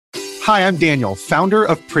Hi, I'm Daniel, founder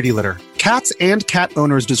of Pretty Litter. Cats and cat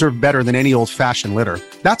owners deserve better than any old-fashioned litter.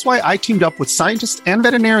 That's why I teamed up with scientists and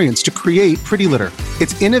veterinarians to create Pretty Litter.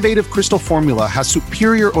 Its innovative crystal formula has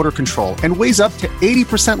superior odor control and weighs up to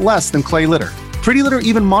 80% less than clay litter. Pretty Litter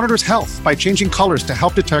even monitors health by changing colors to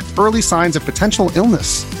help detect early signs of potential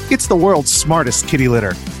illness. It's the world's smartest kitty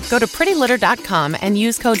litter. Go to prettylitter.com and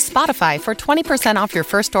use code SPOTIFY for 20% off your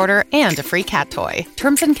first order and a free cat toy.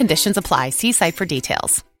 Terms and conditions apply. See site for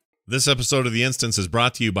details. This episode of The Instance is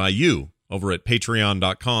brought to you by you over at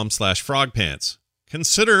patreon.com/frogpants.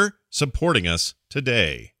 Consider supporting us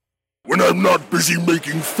today. When I'm not busy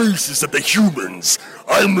making faces at the humans,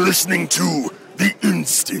 I'm listening to The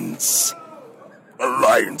Instance.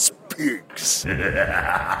 Alliance Pigs. The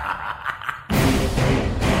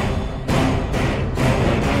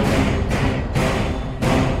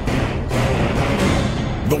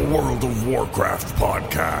World of Warcraft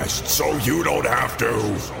podcast, so you don't have to.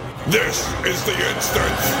 This is The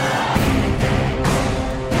Instance.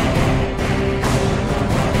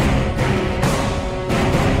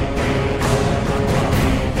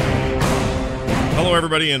 Hello,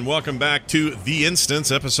 everybody, and welcome back to The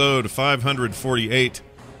Instance, episode 548.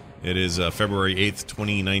 It is February 8th,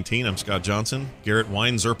 2019. I'm Scott Johnson. Garrett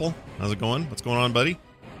Weinzerpel. How's it going? What's going on, buddy?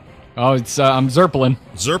 Oh, it's I'm Zerpling.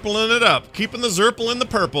 Zerpling it up. Keeping the Zerpel in the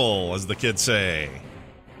purple, as the kids say.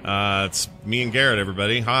 It's me and Garrett,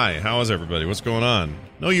 everybody. Hi, how is everybody? What's going on?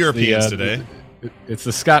 No Europeans today. It's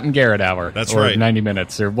the Scott and Garrett hour. That's or right. 90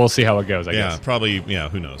 minutes, or we'll see how it goes, I guess. Yeah, probably,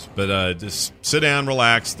 who knows. But just sit down,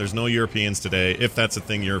 relax. There's no Europeans today, if that's a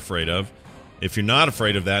thing you're afraid of. If you're not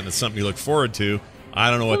afraid of that and it's something you look forward to, I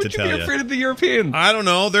don't know what to tell you. Why would you be afraid of the Europeans? I don't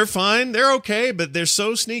know. They're fine. They're okay, but they're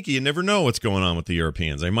so sneaky. You never know what's going on with the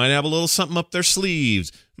Europeans. They might have a little something up their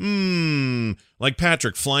sleeves. Like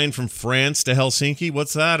Patrick flying from France to Helsinki.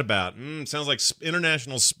 What's that about? Sounds like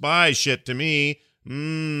international spy shit to me.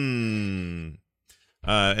 And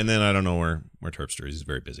then I don't know where Terpster is. He's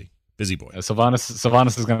very busy. Busy boy.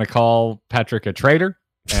 Sylvanas is going to call Patrick a traitor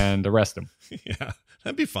and arrest him. Yeah,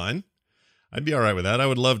 that'd be fine. I'd be all right with that. I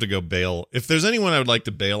would love to go bail. If there's anyone I would like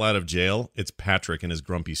to bail out of jail, it's Patrick in his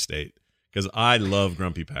grumpy state. Because I love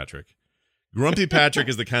Grumpy Patrick. Grumpy Patrick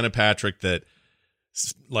is the kind of Patrick that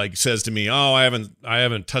says to me, "Oh, I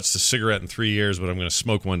haven't touched a cigarette in 3 years, but I'm going to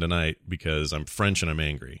smoke one tonight because I'm French and I'm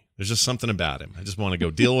angry." There's just something about him. I just want to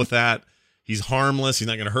go deal with that. He's harmless. He's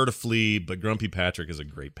not going to hurt a flea, but Grumpy Patrick is a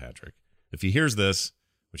great Patrick. If he hears this,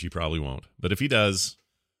 which he probably won't, but if he does,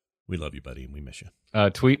 we love you, buddy, and we miss you.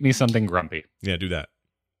 Tweet me something grumpy. Yeah, do that.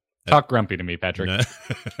 Talk grumpy to me, Patrick.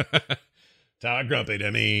 Talk grumpy to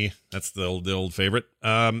me. That's the old favorite.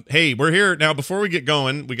 Hey, we're here. Now, before we get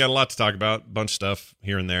going, we got a lot to talk about, a bunch of stuff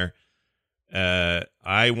here and there.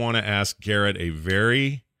 I want to ask Garrett a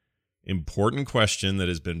very important question that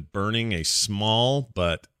has been burning a small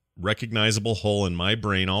but recognizable hole in my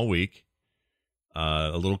brain all week.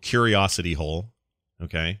 A little curiosity hole.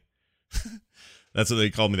 Okay? That's what they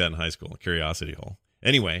called me that in high school, curiosity hole.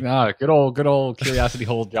 Anyway. Good old Curiosity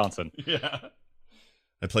Hole Johnson. Yeah.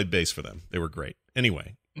 I played bass for them. They were great.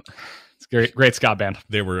 Anyway. It's great ska band.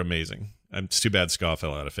 They were amazing. It's too bad ska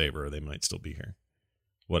fell out of favor, or they might still be here.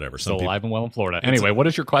 Whatever. Still alive and well in Florida. Anyway, what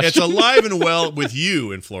is your question? It's alive and well with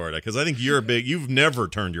you in Florida, because I think you've never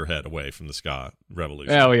turned your head away from the ska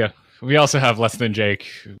revolution. Oh, yeah. We also have Less Than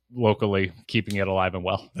Jake locally keeping it alive and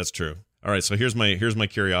well. That's true. All right, so here's my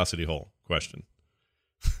curiosity hole question.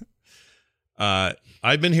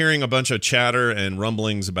 I've been hearing a bunch of chatter and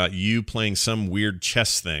rumblings about you playing some weird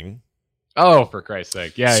chess thing. Oh, for Christ's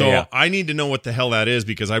sake. Yeah, So I need to know what the hell that is,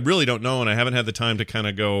 because I really don't know, and I haven't had the time to kind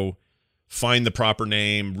of go find the proper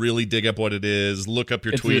name, really dig up what it is, look up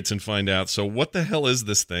your tweets and find out. So what the hell is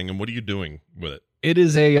this thing, and what are you doing with it? It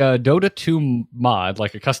is a Dota 2 mod,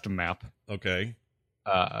 like a custom map. Okay.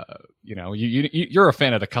 You're a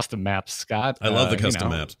fan of the custom maps, Scott. I love the custom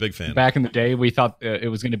maps. Big fan. Back in the day, we thought it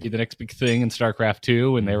was going to be the next big thing in StarCraft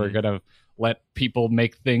 2, and they were going to let people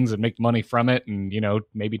make things and make money from it, and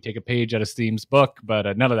maybe take a page out of Steam's book.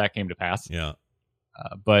 But none of that came to pass. Yeah.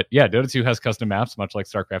 But yeah, Dota 2 has custom maps, much like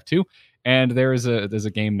StarCraft 2, and there's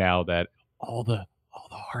a game now that all the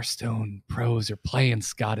Hearthstone pros are playing,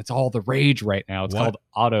 Scott. It's all the rage right now. It's called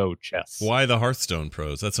Auto Chess. Why the Hearthstone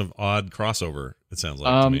pros? That's an odd crossover, it sounds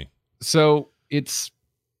like to me. So it's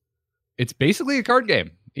basically a card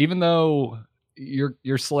game, even though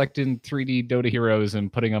you're selecting 3D Dota heroes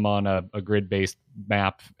and putting them on a grid-based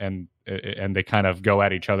map, and they kind of go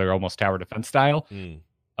at each other almost tower defense style.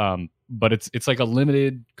 But it's like a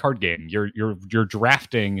limited card game. You're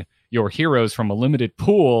drafting your heroes from a limited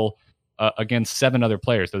pool against 7 other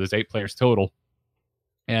players. So there's 8 players total.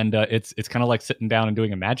 And it's kind of like sitting down and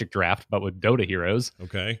doing a Magic draft, but with Dota heroes.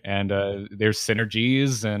 Okay. And there's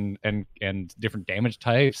synergies and different damage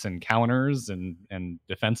types and counters and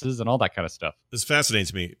defenses and all that kind of stuff. This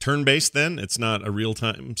fascinates me. Turn-based, then? It's not a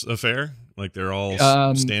real-time affair? Like they're all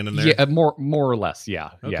standing there? Yeah, more or less,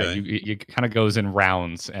 yeah. Okay. Yeah, it kind of goes in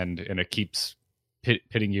rounds, and it keeps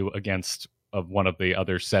pitting you against one of the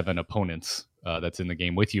other 7 opponents that's in the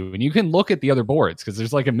game with you. And you can look at the other boards, because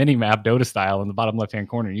there's like a mini map Dota style in the bottom left hand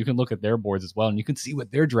corner, and you can look at their boards as well, and you can see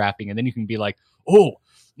what they're drafting, and then you can be like,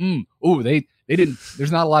 they didn't,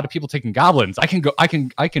 there's not a lot of people taking goblins. I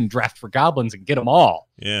can draft for goblins and get them all.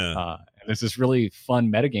 Yeah. And there's this really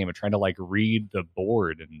fun metagame of trying to like read the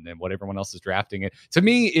board and what everyone else is drafting. It to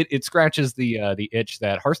me, it scratches the itch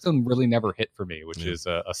that Hearthstone really never hit for me, which is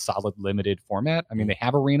a solid limited format. I mean, they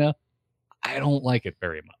have Arena. I don't like it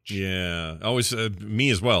very much. Yeah, always me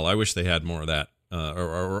as well. I wish they had more of that,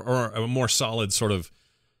 or a more solid sort of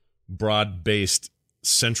broad-based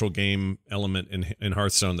central game element in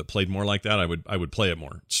Hearthstone that played more like that. I would play it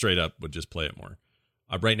more. Straight up, would just play it more.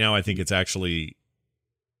 Right now, I think it's actually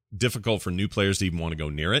difficult for new players to even want to go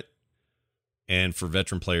near it, and for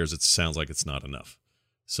veteran players, it sounds like it's not enough.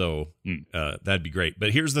 So that'd be great.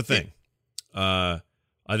 But here's the thing.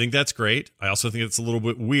 I think that's great. I also think it's a little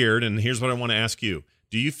bit weird, and here's what I want to ask you.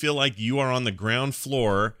 Do you feel like you are on the ground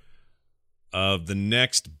floor of the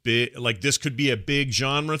next big, like this could be a big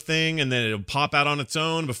genre thing, and then it'll pop out on its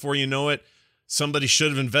own before you know it? Somebody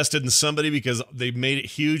should have invested in somebody because they made it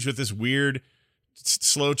huge with this weird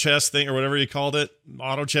slow chess thing, or whatever you called it,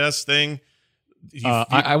 auto chess thing.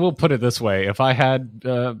 I will put it this way. If I had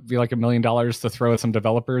be like $1 million to throw at some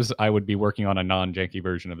developers, I would be working on a non-janky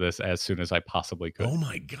version of this as soon as I possibly could. Oh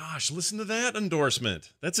my gosh, listen to that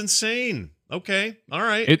endorsement. That's insane. Okay, all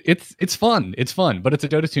right. It's fun. It's fun, but it's a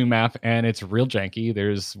Dota 2 map, and it's real janky.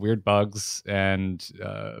 There's weird bugs, and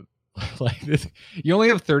like this, you only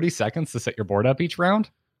have 30 seconds to set your board up each round.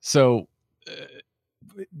 So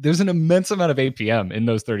there's an immense amount of APM in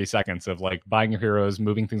those 30 seconds of like buying your heroes,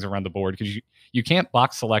 moving things around the board, because you can't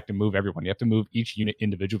box select and move everyone. You have to move each unit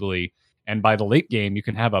individually. And by the late game, you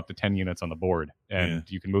can have up to 10 units on the board, and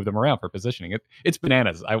you can move them around for positioning. It's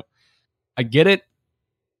bananas. I get it.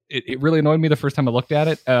 It really annoyed me the first time I looked at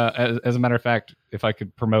it. As a matter of fact, if I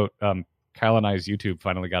could promote, Kyle and I's YouTube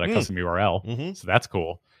finally got a custom URL. So that's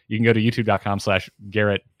cool. You can go to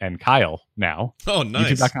youtube.com/Garrett and Kyle now. Oh,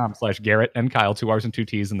 nice. YouTube.com/Garrett and Kyle, 2 R's and 2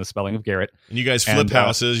 T's in the spelling of Garrett. And you guys flip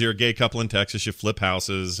houses. You're a gay couple in Texas. You flip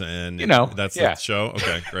houses, and that's the show.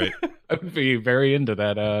 Okay, great. I would be very into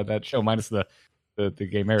that show, minus the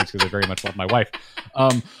gay marriage, because I very much love my wife.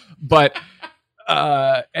 But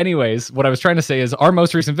anyways, what I was trying to say is our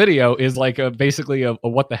most recent video is like basically a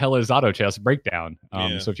what the hell is auto chess breakdown.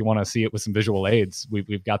 So if you want to see it with some visual aids,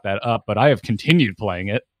 we've got that up. But I have continued playing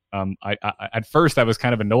it. I at first I was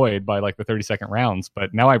kind of annoyed by like the 30-second rounds,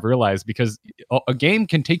 but now I've realized, because a game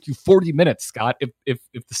can take you 40 minutes, Scott. If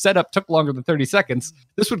the setup took longer than 30 seconds,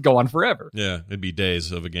 this would go on forever. Yeah, it'd be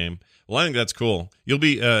days of a game. Well, I think that's cool. You'll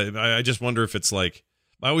be. I just wonder if it's like,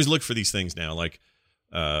 I always look for these things now. Like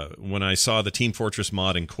when I saw the Team Fortress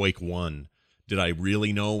mod in Quake 1. Did I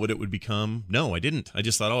really know what it would become? No, I didn't. I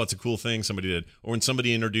just thought, oh, it's a cool thing somebody did. Or when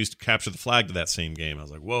somebody introduced Capture the Flag to that same game, I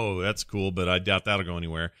was like, whoa, that's cool, but I doubt that'll go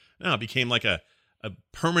anywhere. No, it became like a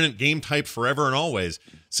permanent game type forever and always.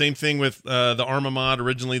 Same thing with the Arma mod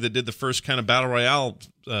originally that did the first kind of Battle Royale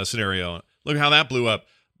scenario. Look how that blew up.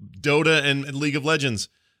 Dota and League of Legends.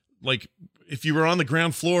 Like, if you were on the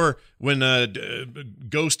ground floor when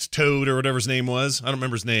Ghost Toad or whatever his name was, I don't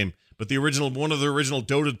remember his name, but one of the original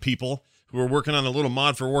Dota people who were working on a little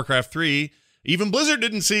mod for Warcraft 3, even Blizzard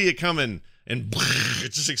didn't see it coming, and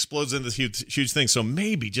it just explodes into this huge thing. So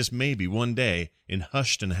maybe, just maybe, one day, in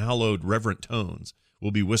hushed and hallowed reverent tones,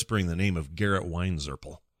 we'll be whispering the name of Garrett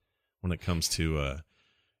Weinzerpel when it comes to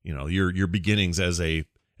your beginnings as a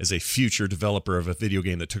future developer of a video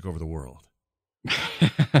game that took over the world.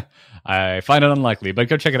 I find it unlikely, but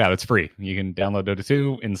go check it out. It's free. You can download Dota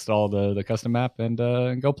 2, install the custom map,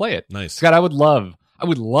 and go play it. Nice. Scott, I would love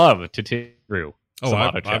to take through.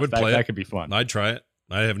 I would play it. That could be fun. I'd try it.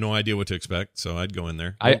 I have no idea what to expect, so I'd go in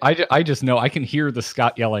there. I just know I can hear the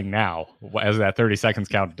Scott yelling now as that 30 seconds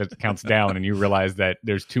counts down, and you realize that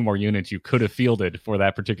there's 2 more units you could have fielded for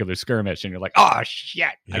that particular skirmish, and you're like, oh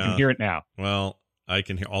shit, yeah. I can hear it now. Well, I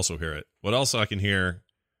can also hear it. What else I can hear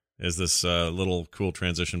is this little cool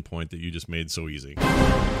transition point that you just made so easy.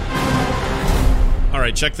 All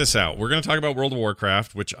right, check this out. We're going to talk about World of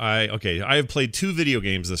Warcraft, which I have played 2 video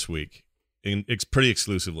games this week, pretty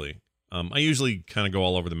exclusively. I usually kind of go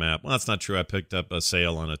all over the map. Well, that's not true. I picked up a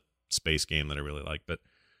sale on a space game that I really like, but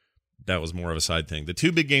that was more of a side thing. The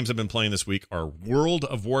two big games I've been playing this week are World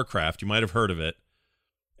of Warcraft. You might have heard of it.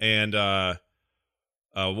 And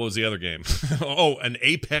what was the other game? Oh, an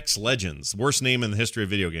Apex Legends. Worst name in the history of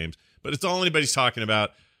video games. But it's all anybody's talking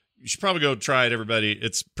about. You should probably go try it, everybody.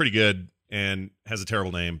 It's pretty good and has a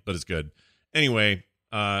terrible name, but it's good. Anyway,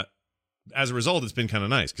 as a result, it's been kind of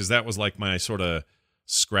nice because that was like my sort of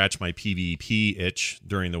scratch my PvP itch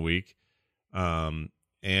during the week. And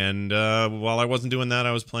while I wasn't doing that,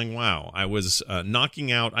 I was playing WoW. I was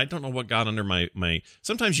knocking out. I don't know what got under my.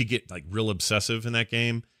 Sometimes you get like real obsessive in that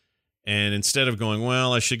game, and instead of going,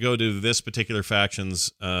 well, I should go do this particular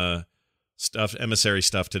faction's stuff, emissary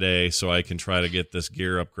stuff today, so I can try to get this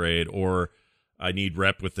gear upgrade, or I need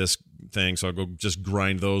rep with this thing, so I'll go just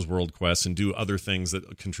grind those world quests and do other things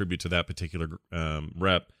that contribute to that particular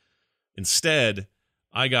rep. Instead,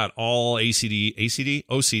 I got all OCD.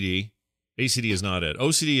 ACD is not it.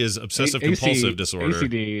 OCD is obsessive compulsive disorder.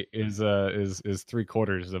 ACD is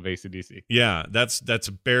 3/4 of ACDC. Yeah, that's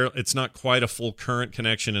barely. It's not quite a full current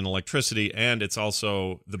connection in electricity, and it's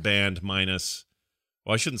also the band minus.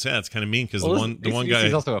 Well, I shouldn't say that. It's kind of mean because the one guy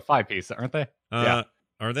is also a 5-piece, aren't they? Yeah.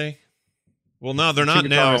 Are they? Well, no, they're not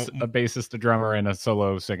now. A bassist, a drummer, and a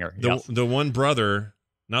solo singer. The one brother,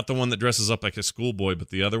 not the one that dresses up like a schoolboy, but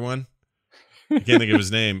the other one. I can't think of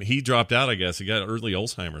his name. He dropped out, I guess. He got early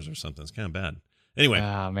Alzheimer's or something. It's kind of bad. Anyway.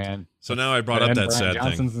 Oh, man. So now I brought up that sad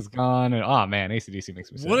Johnson's is gone. And, oh, man. AC/DC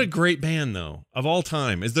makes me sad. What a great band, though. Of all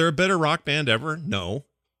time. Is there a better rock band ever? No.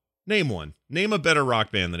 Name one. Name a better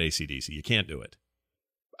rock band than AC/DC. You can't do it.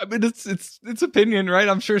 I mean, it's opinion, right?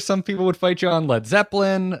 I'm sure some people would fight you on Led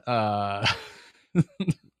Zeppelin.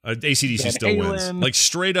 AC/DC still wins. Like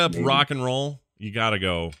straight up rock and roll, you got to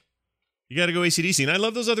go. You got to go AC/DC. And I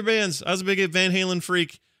love those other bands. I was a big Van Halen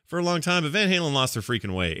freak for a long time, but Van Halen lost their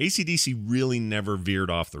freaking way. AC/DC really never veered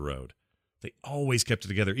off the road. They always kept it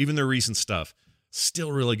together. Even their recent stuff,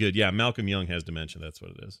 still really good. Yeah, Malcolm Young has dementia. That's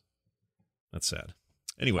what it is. That's sad.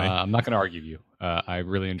 Anyway. I'm not going to argue you. I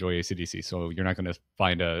really enjoy AC/DC, so you're not going to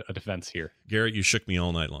find a defense here. Garrett, you shook me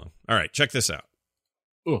all night long. All right, check this out.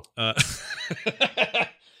 Ooh.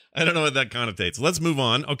 I don't know what that connotates. Let's move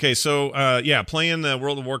on. Okay, so playing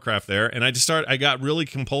World of Warcraft there, and I got really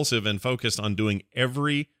compulsive and focused on doing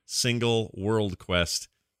every single world quest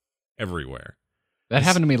everywhere. That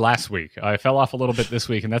happened to me last week. I fell off a little bit this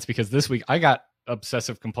week, and that's because this week I got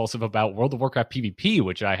obsessive compulsive about World of Warcraft PvP,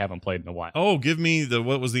 which I haven't played in a while. Oh, give me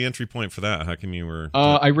what was the entry point for that? How come you were...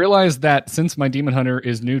 I realized that since my Demon Hunter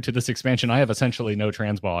is new to this expansion, I have essentially no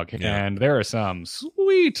transmog, and there are some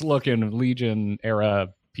sweet-looking Legion-era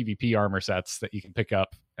PvP armor sets that you can pick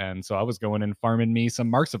up, and so I was going and farming me some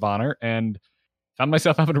Marks of Honor, and found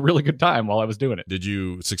myself having a really good time while I was doing it. Did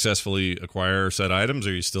you successfully acquire said items?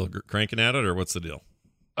 Are you still cranking at it, or what's the deal?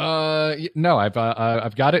 No, I've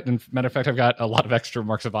got it. And matter of fact, I've got a lot of extra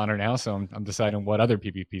Marks of Honor now, so I'm deciding what other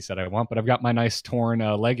PvP set I want. But I've got my nice torn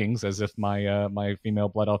leggings, as if my female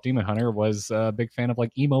Blood Elf Demon Hunter was a big fan of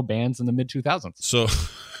like emo bands in the mid 2000s. So,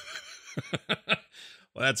 well,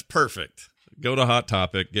 that's perfect. Go to Hot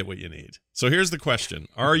Topic, get what you need. So here's the question: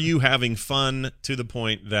 are you having fun to the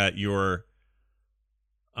point that you're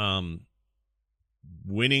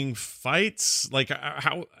winning fights? This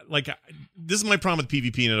is my problem with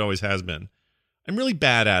PvP, and it always has been. I'm really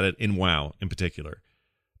bad at it in WoW in particular,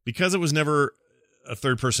 because it was never a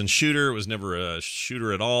third-person shooter. It was never a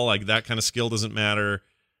shooter at all. Like, that kind of skill doesn't matter.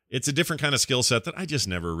 It's a different kind of skill set that I just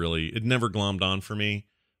never glommed on for me.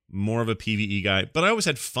 More of a PvE guy, but I always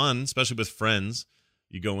had fun, especially with friends.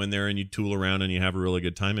 You go in there and you tool around and you have a really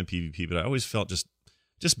good time in PvP, but I always felt just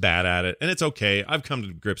bad at it, and it's okay. I've come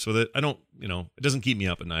to grips with it. I don't, it doesn't keep me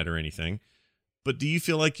up at night or anything. But do you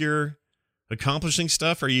feel like you're accomplishing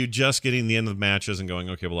stuff? Or are you just getting the end of the matches and going,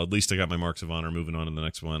 okay, well, at least I got my Marks of Honor, moving on to the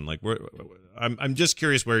next one? Like, I'm just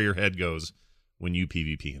curious where your head goes when you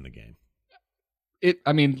PvP in the game.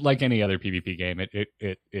 Like any other PvP game,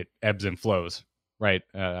 it ebbs and flows, right?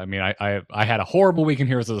 I had a horrible week in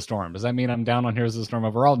Heroes of the Storm. Does that mean I'm down on Heroes of the Storm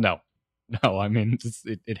overall? No,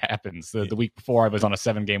 it happens. The week before I was on a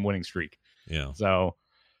 7-game winning streak. Yeah. So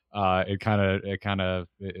it kind of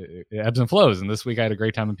ebbs and flows. And this week I had a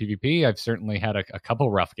great time in PvP. I've certainly had a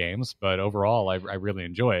couple rough games, but overall I really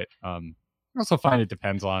enjoy it. I also find it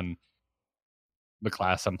depends on the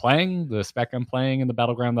class I'm playing, the spec I'm playing, and the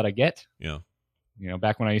battleground that I get. Yeah.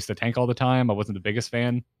 Back when I used to tank all the time, I wasn't the biggest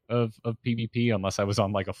fan of PvP unless I was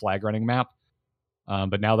on like a flag running map.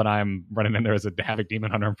 But now that I'm running in there as a Havoc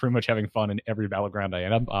Demon Hunter, I'm pretty much having fun in every battleground I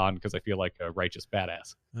end up on because I feel like a righteous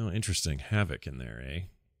badass. Oh, interesting. Havoc in there, eh?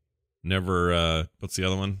 Never, what's the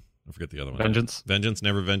other one? I forget the other one. Vengeance?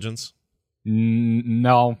 Never Vengeance?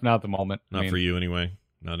 No, not at the moment. Not for you anyway?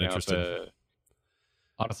 Not interested.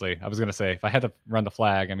 Honestly, I was going to say, if I had to run the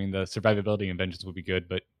flag, I mean, the survivability and vengeance would be good,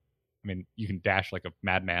 but I mean, you can dash like a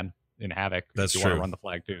madman in Havoc. That's if you true. want to run the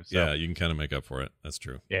flag too. So. Yeah, you can kind of make up for it. That's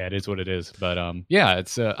true. Yeah, it is what it is. But yeah,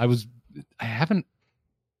 it's I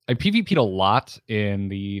PvP'd a lot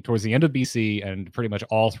towards the end of BC and pretty much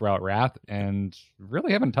all throughout Wrath, and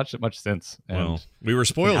really haven't touched it much since. And well, we were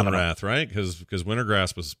spoiled in Wrath, right? Because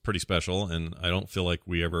Wintergrass was pretty special, and I don't feel like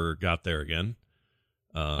we ever got there again.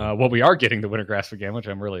 Well, we are getting the Wintergrass again, which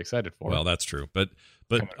I'm really excited for. Well, that's true, but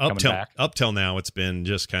up till now, it's been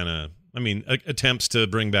just kind of. I mean, attempts to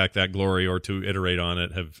bring back that glory or to iterate on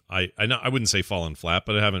it have I wouldn't say fallen flat,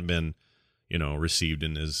 but it haven't been, received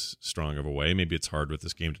in as strong of a way. Maybe it's hard with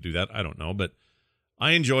this game to do that. I don't know, but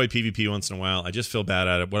I enjoy PvP once in a while. I just feel bad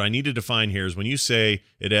at it. What I need to define here is when you say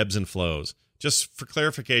it ebbs and flows. Just for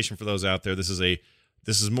clarification for those out there, this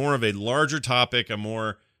is more of a larger topic, a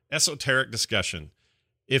more esoteric discussion.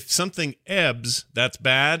 If something ebbs, that's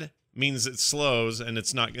bad, means it slows, and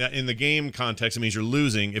it's not in the game context. It means you're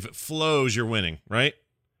losing. If it flows, you're winning, right?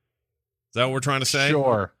 Is that what we're trying to say?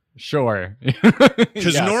 Sure.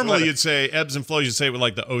 Because normally you'd say ebbs and flows. You'd say it with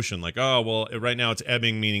like the ocean, like, oh, well, right now it's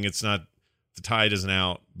ebbing, meaning it's not, the tide isn't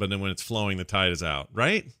out, but then when it's flowing, the tide is out,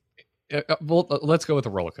 right? Well, let's go with the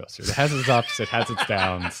roller coaster. It has its ups, it has its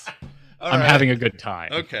downs. I'm having a good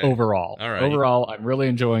time. Okay. Overall. All right. Overall, I'm really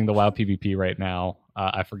enjoying the WoW PvP right now.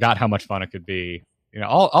 I forgot how much fun it could be.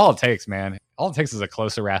 All it takes, man. All it takes is a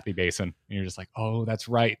closer Wrathy Basin. And you're just like, oh, that's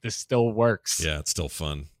right. This still works. Yeah, it's still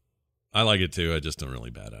fun. I like it too. I just don't really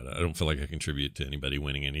bad at it. I don't feel like I contribute to anybody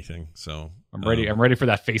winning anything. So I'm ready. I'm ready for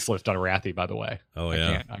that facelift on Wrathy, by the way. Oh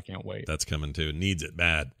yeah. I can't wait. That's coming too. Needs it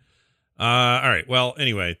bad. All right. Well,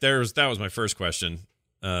 anyway, that was my first question.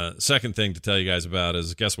 Second thing to tell you guys about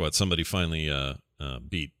is, guess what? Somebody finally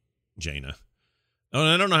beat Jaina. Oh, and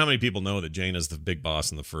I don't know how many people know that Jaina's the big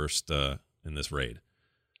boss in the first in this raid.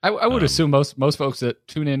 I would assume most folks that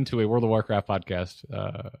tune into a World of Warcraft podcast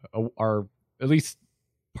are at least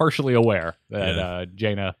partially aware that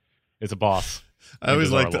Jaina is a boss. I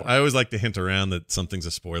always like to hint around that something's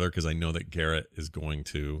a spoiler because I know that Garrett is going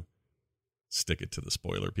to stick it to the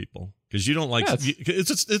spoiler people, because you don't like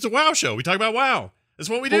it's a WoW show. We talk about WoW. That's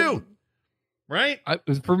what we do, right?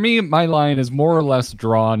 For me, my line is more or less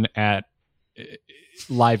drawn at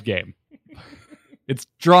live game. It's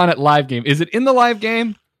drawn at live game. Is it in the live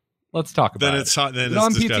game? Let's talk about it. Then it's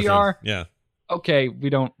on PTR. Yeah. Okay, we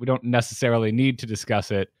don't necessarily need to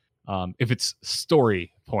discuss it. If it's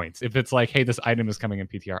story points, if it's like, hey, this item is coming in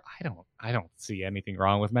PTR, I don't see anything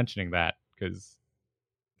wrong with mentioning that, because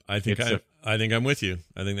I think I'm with you.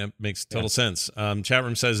 I think that makes total sense. Chat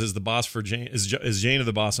room says, is the boss for Jane is Jaina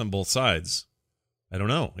the boss on both sides? I don't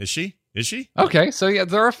know. Is she? Okay, so yeah,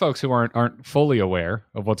 there are folks who aren't fully aware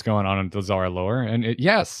of what's going on in the Zara lore, and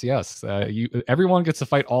yes, everyone gets to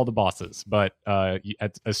fight all the bosses, but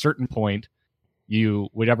at a certain point,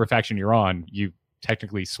 whatever faction you're on, you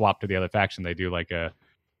technically swap to the other faction. They do like a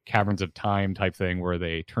Caverns of Time type thing where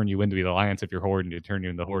they turn you into the Alliance if you're Horde, and they turn you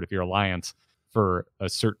into the Horde if you're Alliance for a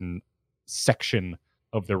certain section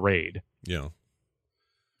of the raid. Yeah.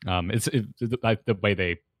 The way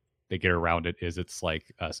they get around it is it's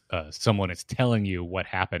like someone is telling you what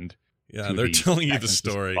happened. Yeah, they're telling you the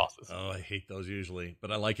story. Oh, I hate those usually,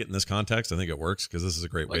 but I like it in this context. I think it works because this is a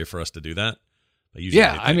great way for us to do that.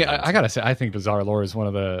 I gotta say, I think Bizarre Lore is one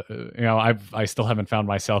of the, I still haven't found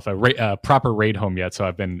myself a proper raid home yet, so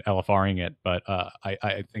I've been LFRing it, but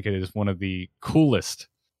I think it is one of the coolest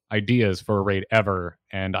ideas for a raid ever,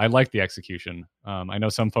 and I like the execution. I know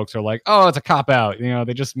some folks are like, oh, it's a cop out,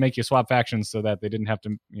 they just make you swap factions so that they didn't have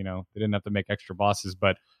to make extra bosses,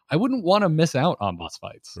 but I wouldn't want to miss out on boss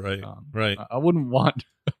fights. Right. I wouldn't want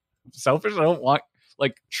selfish. I don't want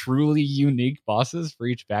like truly unique bosses for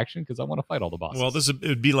each faction because I want to fight all the bosses. Well, it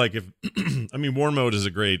would be like if I mean, war mode is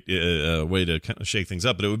a great way to kind of shake things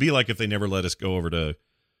up, but it would be like if they never let us go over to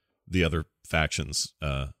the other factions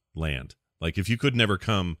land. Like if you could never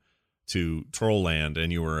come to Troll Land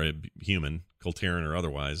and you were a human, Kultiran or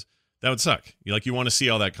otherwise, that would suck. You want to see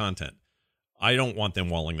all that content. I don't want them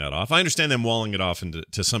walling that off. I understand them walling it off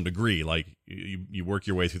to some degree. Like you work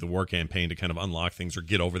your way through the war campaign to kind of unlock things or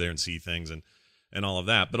get over there and see things and all of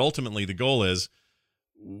that. But ultimately, the goal is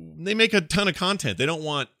they make a ton of content. They don't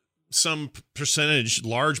want some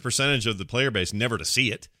large percentage of the player base never to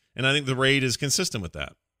see it. And I think the raid is consistent with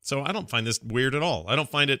that. So I don't find this weird at all. I don't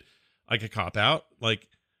find it like a cop-out. Like,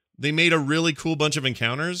 they made a really cool bunch of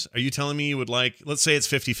encounters. Are you telling me you would like, let's say it's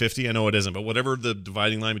 50-50. I know it isn't, but whatever the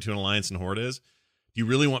dividing line between Alliance and Horde is, Do you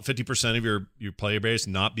really want 50% of your player base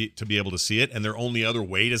to be able to see it, and their only other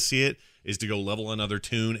way to see it is to go level another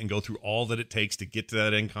tune and go through all that it takes to get to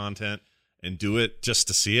that end content and do it just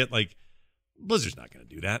to see it? Like, Blizzard's not going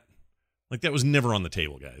to do that. Like, that was never on the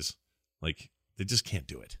table, guys. Like, they just can't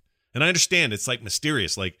do it. And I understand it's like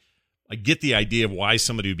mysterious. Like, I get the idea of why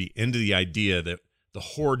somebody would be into the idea that the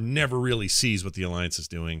Horde never really sees what the Alliance is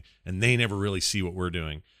doing, and they never really see what we're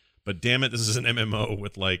doing. But damn it, this is an MMO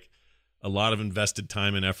with like a lot of invested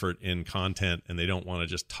time and effort in content, and they don't want to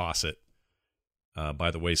just toss it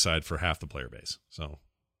by the wayside for half the player base. So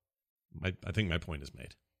I think my point is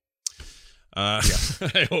made. I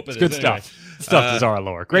hope it's good stuff. Anyway, stuff is our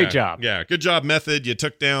lore. Great job. Yeah, good job, Method. You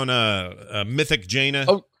took down Mythic Jaina.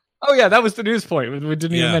 Oh yeah, that was the news point we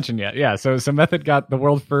didn't even mention yet. Yeah, so Method got the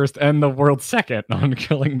world first and the world second on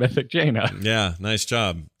killing Mythic Jaina. Yeah, nice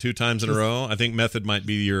job. 2 times in a row. I think Method might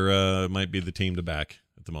be the team to back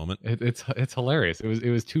at the moment. It's hilarious.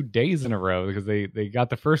 It was 2 days in a row because they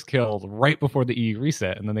got the first kill right before the EU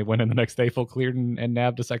reset, and then they went in the next day full cleared and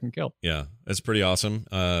nabbed a second kill. Yeah, that's pretty awesome.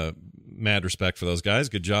 Mad respect for those guys.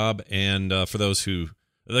 Good job. And for those who,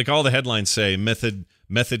 like all the headlines say, Method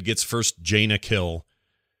gets first Jaina kill.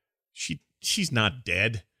 She's not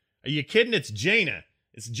dead. Are you kidding? It's Jaina.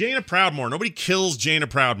 It's Jaina Proudmoore. Nobody kills Jaina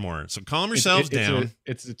Proudmoore. So calm yourselves down.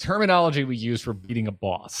 It's the terminology we use for beating a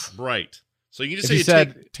boss. Right. So you can just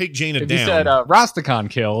take Jaina down. If you said Rastakhan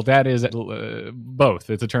kill, that is both.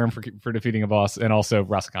 It's a term for defeating a boss, and also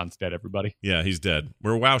Rastakhan's dead, everybody. Yeah, he's dead.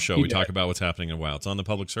 We're a WoW show. We talk about what's happening in WoW. It's on the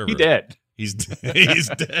public server. He's dead. He's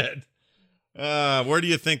dead. Where do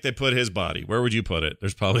you think they put his body? Where would you put it?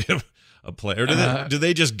 There's probably a play, or do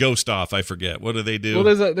they just ghost off? I forget. What do they do? Well,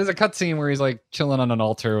 there's a cutscene where he's like chilling on an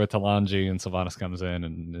altar with Talanji, and Sylvanas comes in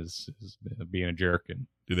and is being a jerk. And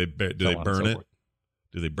do they burn it?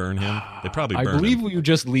 Do they burn him? They probably burn him. I believe we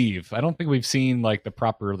just leave. I don't think we've seen like the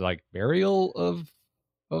proper like burial of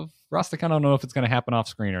Rastakhan. I don't know if it's going to happen off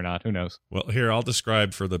screen or not. Who knows? Well, here I'll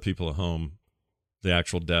describe for the people at home the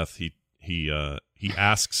actual death. He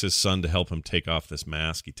asks his son to help him take off this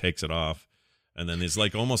mask. He takes it off. And then there's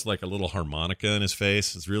like almost like a little harmonica in his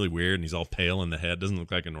face. It's really weird, and he's all pale in the head. Doesn't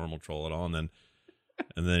look like a normal troll at all. And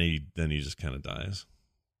then he just kind of dies.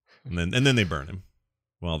 And then they burn him.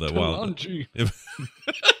 Let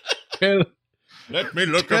me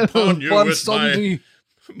look upon you with Sunday,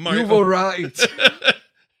 my you were right.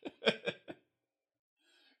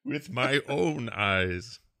 with my own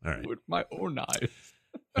eyes. All right, with my own eyes.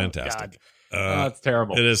 Fantastic. It's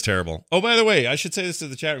terrible. It is terrible. Oh, by the way, I should say this to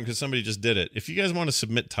the chat room because somebody just did it. If you guys want to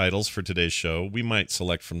submit titles for today's show, we might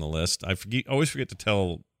select from the list. I always forget to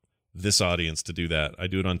tell this audience to do that. I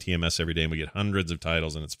do it on TMS every day, and we get hundreds of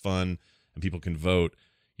titles, and it's fun, and people can vote.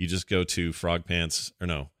 You just go to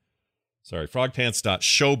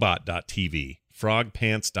frogpants.showbot.tv,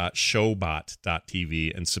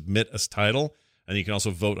 frogpants.showbot.tv, and submit a title. And you can also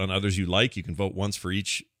vote on others you like. You can vote once for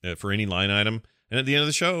each for any line item. And at the end of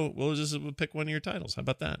the show, we'll pick one of your titles. How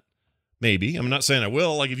about that? Maybe. I'm not saying I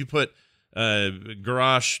will. Like if you put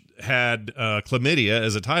Garrosh had chlamydia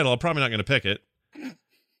as a title, I'm probably not going to pick it.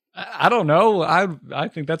 I don't know. I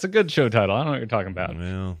think that's a good show title. I don't know what you're talking about.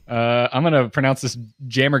 Well, I'm going to pronounce this.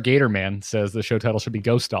 Jammer Gator Man says the show title should be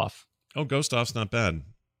Ghost Off. Oh, Ghost Off's not bad.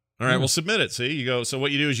 All right, we'll submit it. See, you go. So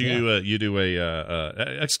what you do is you do a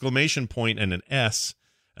exclamation point and an S,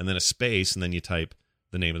 and then a space, and then you type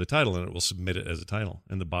the name of the title, and it will submit it as a title,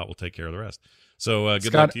 and the bot will take care of the rest. So good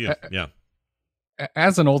Scott, luck to you. Yeah.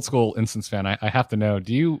 As an old school Instance fan, I have to know: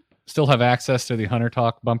 do you still have access to the Hunter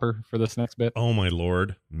Talk bumper for this next bit? Oh my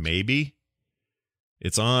lord, maybe.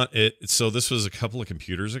 It's on it. So this was a couple of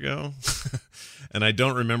computers ago, and I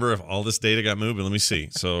don't remember if all this data got moved. But let me see.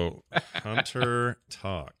 So Hunter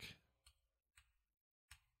Talk.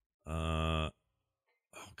 Oh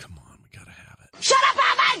come on, we gotta have it. Shut up,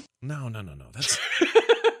 Alvin! No.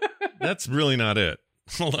 That's really not it.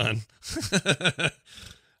 Hold on.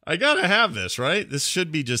 I gotta have this, right? This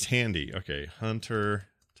should be just handy. Okay, Hunter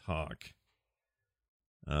Talk.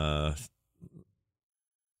 Oh,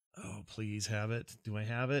 please have it. Do I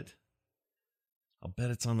have it? I'll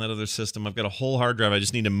bet it's on that other system. I've got a whole hard drive. I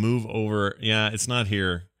just need to move over. Yeah, it's not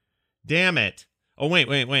here. Damn it. Oh, wait.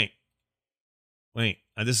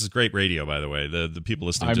 This is great radio, by the way. The people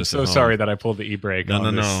listening I'm just so at home. Sorry that I pulled the e-brake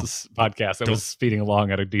on this podcast. I was speeding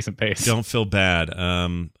along at a decent pace. Don't feel bad. I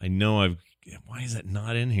know why is that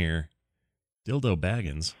not in here? Dildo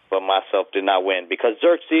Baggins. But myself did not win because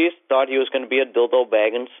Xerxes thought he was going to be a Dildo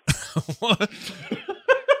Baggins. What?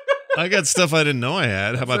 I got stuff I didn't know I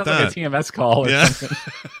had. How about that? Like a TMS call or something.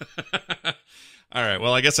 All right.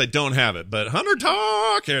 Well, I guess I don't have it. But Hunter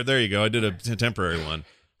Talk. There you go. I did a temporary one.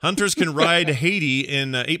 Hunters can ride Haiti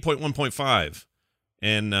in 8.1.5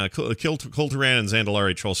 and kill Colteran and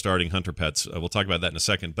Zandalari troll starting hunter pets. We'll talk about that in a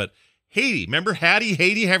second. But Haiti, remember Hattie?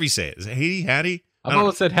 Haiti, how do you say it? Is it Haiti? Hattie? I've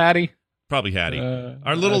always said Hattie. Probably Hattie. Our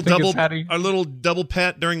I little think our little double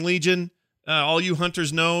pet during Legion. All you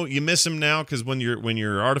hunters know you miss him now because when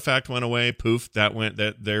your artifact went away, poof,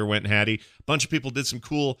 there went Hattie. A bunch of people did some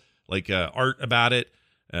cool art about it.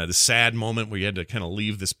 The sad moment where you had to kind of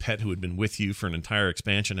leave this pet who had been with you for an entire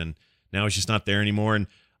expansion, and now he's just not there anymore. And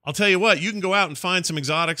I'll tell you what, you can go out and find some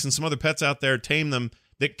exotics and some other pets out there, tame them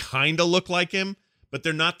that kind of look like him, but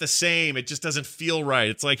they're not the same. It just doesn't feel right.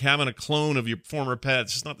 It's like having a clone of your former pet.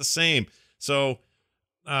 It's just not the same. So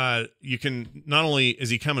you can, not only is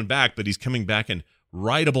he coming back, but he's coming back in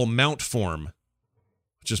rideable mount form,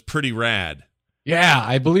 which is pretty rad. Yeah,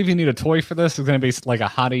 I believe you need a toy for this. It's going to be like a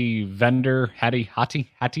Hattie vendor. Hattie sounds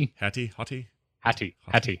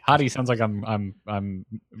like I'm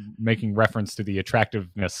making reference to the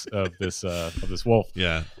attractiveness of this wolf.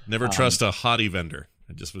 Yeah, never trust a hottie vendor.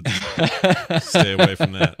 I just would stay away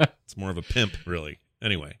from that. It's more of a pimp, really.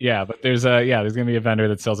 Anyway. Yeah, but there's going to be a vendor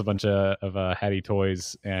that sells a bunch of Hattie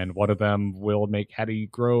toys, and one of them will make Hattie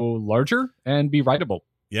grow larger and be rideable.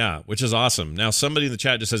 Yeah, which is awesome. Now, somebody in the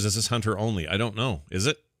chat just says, is this hunter only? I don't know. Is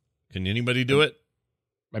it? Can anybody do it?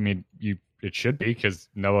 I mean, it should be, because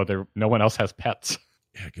no one else has pets.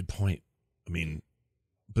 Yeah, good point. I mean,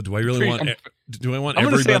 but do I really want everybody? I'm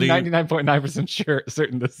going to say I'm 99.9%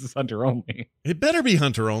 certain this is hunter only. It better be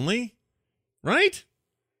hunter only, right?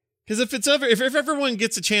 Because if everyone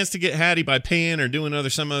gets a chance to get Hattie by paying or doing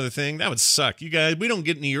some other thing, that would suck. You guys, we don't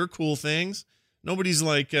get any of your cool things. Nobody's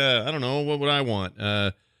like, I don't know, what would I want?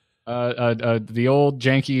 The old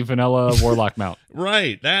janky vanilla warlock mount.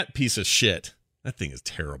 Right, that piece of shit. That thing is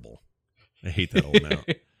terrible. I hate that old mount.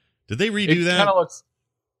 Did they redo that?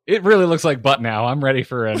 It really looks like butt now. I'm ready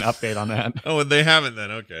for an update on that. Oh, they haven't then.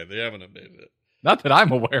 Okay, they haven't updated it. Not that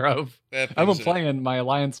I'm aware of. I've been playing my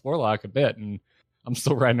Alliance Warlock a bit, and I'm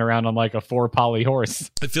still riding around on like a 4-poly horse.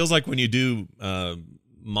 It feels like when you do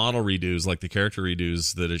model redos, like the character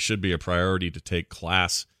redos, that it should be a priority to take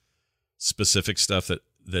class specific stuff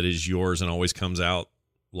that is yours and always comes out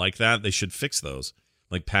like that. They should fix those.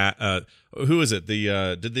 Like Pat, who is it?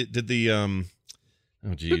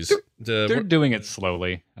 Oh geez, they're doing it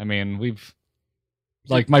slowly. I mean,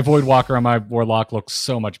 like my Voidwalker on my Warlock looks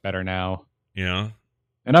so much better now. Yeah.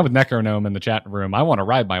 And I'm with Necronome in the chat room. I want to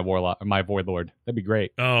ride my Voidlord. That'd be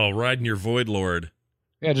great. Oh, riding your Voidlord.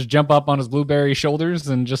 Yeah, just jump up on his blueberry shoulders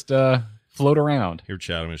and just float around. Here,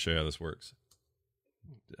 chat, I'm going to show you how this works.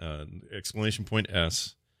 Exclamation point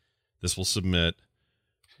S. This will submit.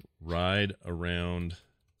 Ride around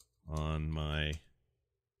on my...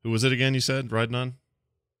 Who was it again you said? Riding on?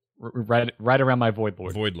 Ride around my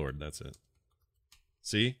Voidlord. Voidlord, that's it.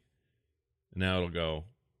 See? Now it'll go...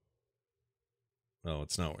 Oh,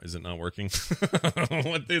 it's not. Is it not working?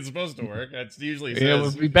 What it's supposed to work? It usually says. Yeah,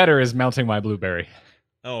 what would be better is mounting my blueberry.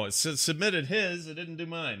 Oh, it submitted his. It didn't do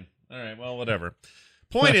mine. All right. Well, whatever.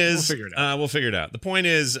 Point is, we'll figure it out. The point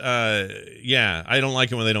is, yeah, I don't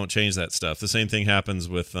like it when they don't change that stuff. The same thing happens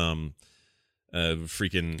with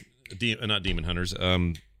freaking not demon hunters.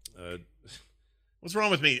 What's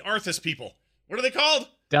wrong with me? Arthas people. What are they called?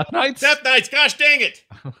 Death Knights. Death Knights. Gosh dang it.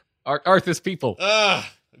 Arthas people.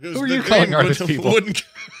 Who are you calling Arthas people?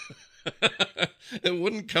 It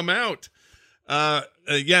wouldn't come out.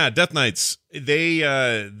 Yeah, Death Knights. They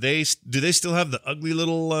do they still have the ugly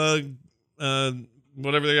little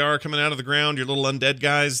whatever they are coming out of the ground? Your little undead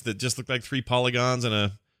guys that just look like 3 polygons and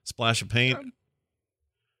a splash of paint.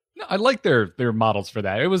 No, I like their models for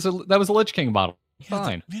that. That was a Lich King model.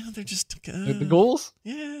 Fine. They're just the ghouls.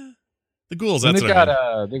 Yeah, the ghouls. And That's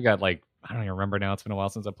they've got like, I don't even remember now. It's been a while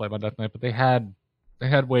since I played my Death Knight, but they had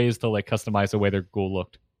ways to like customize the way their ghoul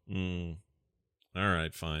looked. All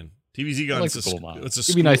right, fine. TVZ Gun. Like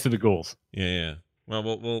it'd be nice to the ghouls. Yeah.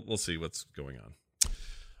 Well, we'll see what's going on.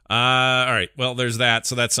 All right. Well, there's that.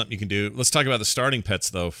 So that's something you can do. Let's talk about the starting pets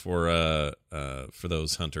though for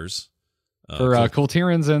those hunters. For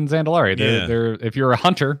Kultirans and Zandalari. Yeah. They're if you're a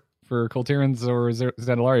hunter for Kultirans or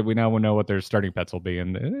Zandalari, we now will know what their starting pets will be,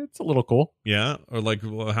 and it's a little cool. Yeah, or like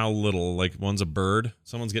how little? Like one's a bird.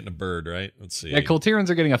 Someone's getting a bird, right? Let's see. Yeah, Kultirans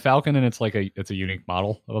are getting a falcon, and it's a unique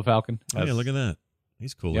model of a falcon. Oh, yeah, look at that.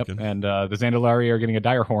 He's cool looking. And the Zandalari are getting a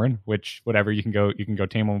dire horn, which whatever you can go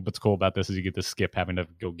tame one. What's cool about this is you get to skip having to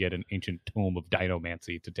go get an ancient tome of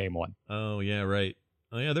dinomancy to tame one. Oh yeah, right.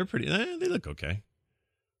 Oh yeah, they're pretty. They look okay.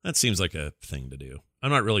 That seems like a thing to do. I'm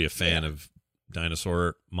not really a fan of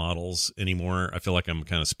dinosaur models anymore. I feel like I'm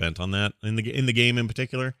kind of spent on that in the game in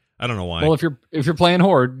particular. I don't know why. Well, if you're playing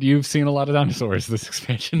Horde, you've seen a lot of dinosaurs this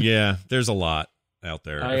expansion. Yeah, there's a lot out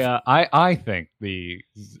there. I think the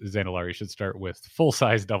Xanilari should start with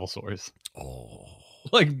full-size Devilsaurs. Oh.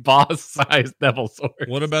 Like boss-sized Devilsaurs.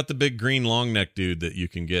 What about the big green long neck dude that you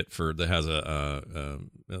can get that has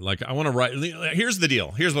like, I want to write. Here's the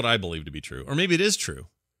deal. Here's what I believe to be true. Or maybe it is true.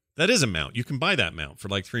 That is a mount. You can buy that mount for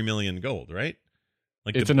like 3 million gold, right?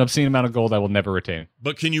 Like it's an obscene amount of gold I will never retain.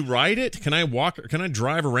 But can you ride it? Can I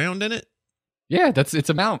drive around in it? Yeah, it's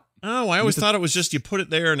a mount. Oh, I always thought it was just you put it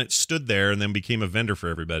there and it stood there and then became a vendor for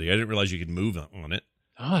everybody. I didn't realize you could move on it.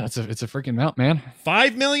 Oh, it's a freaking mount, man.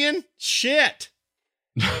 5 million? Shit.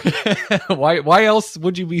 Why else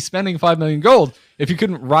would you be spending 5 million gold if you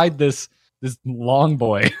couldn't ride this long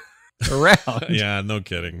boy around? Yeah, no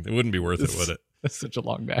kidding. It wouldn't be worth it, would it? That's such a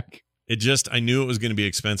long back. I knew it was going to be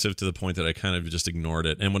expensive to the point that I kind of just ignored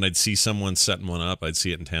it. And when I'd see someone setting one up, I'd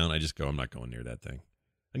see it in town. I just go, I'm not going near that thing.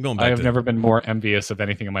 I'm going back. I have never been more envious of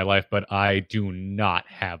anything in my life, but I do not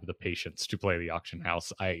have the patience to play the auction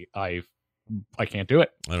house. I can't do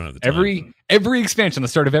it. I don't have the time. Every expansion, the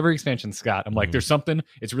start of every expansion, Scott, I'm like, there's something,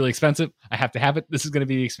 it's really expensive. I have to have it. This is going to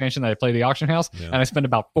be the expansion that I play the auction house. Yeah. And I spend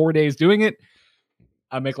about 4 days doing it.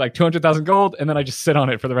 I make like 200,000 gold, and then I just sit on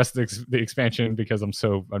it for the rest of the expansion because I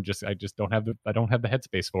just don't have the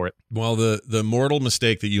headspace for it. Well, the mortal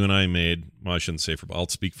mistake that you and I made, well, I shouldn't say I'll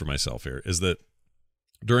speak for myself here, is that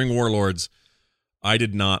during Warlords, I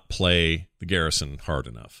did not play the Garrison hard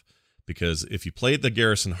enough, because if you played the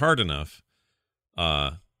Garrison hard enough,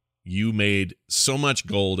 you made so much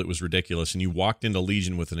gold it was ridiculous, and you walked into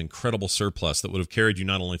Legion with an incredible surplus that would have carried you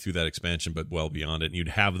not only through that expansion but well beyond it, and you'd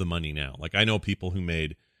have the money now. Like, I know people who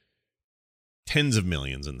made tens of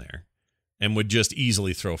millions in there and would just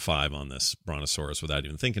easily throw 5 on this Brontosaurus without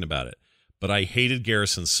even thinking about it. But I hated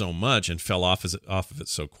Garrison so much and fell off of it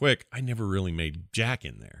so quick, I never really made jack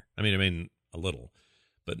in there. I made a little,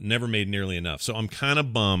 but never made nearly enough. So I'm kind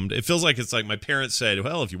of bummed. It feels like it's like my parents said,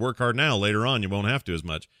 well, if you work hard now, later on, you won't have to as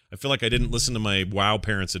much. I feel like I didn't listen to my WoW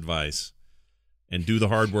parents' advice and do the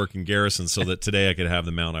hard work in Garrison so that today I could have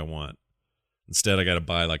the mount I want. Instead, I got to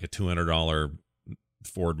buy like a $200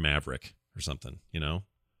 Ford Maverick or something, you know?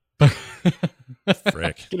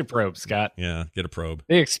 Frick. Get a probe, Scott. Yeah, get a probe.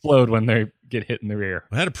 They explode when they get hit in the rear.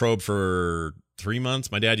 I had a probe for 3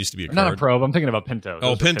 months. My dad used to be a Not a probe. I'm thinking about Pintos.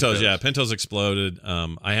 Oh, Pintos. Yeah, Pintos exploded.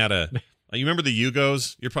 I had a. You remember the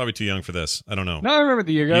Yugos? You're probably too young for this. I don't know. No, I remember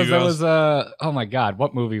the Yugos. That was oh my god,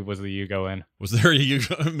 what movie was the Yugo in? Was there a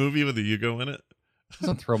Yugo movie with a Yugo in it? It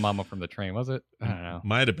wasn't Throw Mama from the Train, was it? I don't know.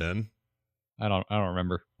 Might have been. I don't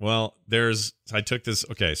remember. Well, I took this.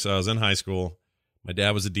 Okay, so I was in high school. My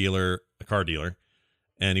dad was a car dealer,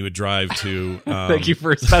 and he would drive to. Thank you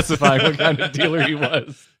for specifying what kind of dealer he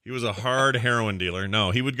was. He was a hard heroin dealer.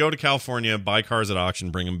 No, he would go to California, buy cars at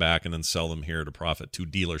auction, bring them back, and then sell them here to profit to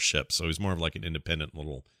dealerships. So he's more of like an independent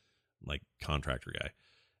little like contractor guy.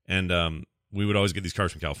 And we would always get these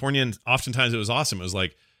cars from California, and oftentimes it was awesome. It was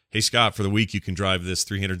like, hey, Scott, for the week you can drive this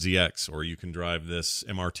 300ZX, or you can drive this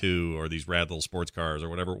MR2, or these rad little sports cars, or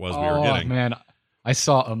whatever it was we were getting. Oh, man. I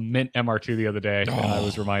saw a mint MR2 the other day, and I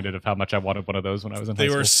was reminded of how much I wanted one of those when I was in high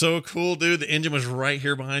school. They were so cool, dude. The engine was right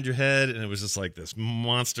here behind your head, and it was just like this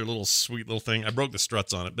monster little sweet little thing. I broke the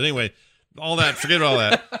struts on it. But anyway, all that, forget all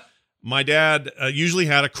that. My dad usually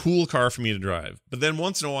had a cool car for me to drive. But then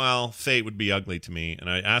once in a while, fate would be ugly to me, and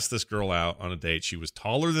I asked this girl out on a date. She was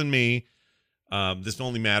taller than me. This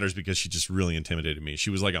only matters because she just really intimidated me.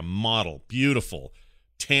 She was like a model, beautiful.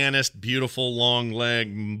 Tannest, beautiful, long leg.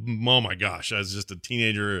 Oh my gosh, I was just a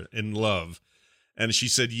teenager in love. And she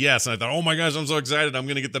said yes. And I thought, oh my gosh, I'm so excited. I'm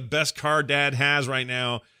going to get the best car dad has right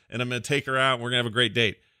now. And I'm going to take her out. And we're going to have a great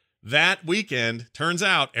date. That weekend, turns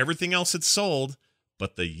out everything else had sold,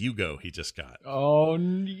 but the Yugo he just got. Oh,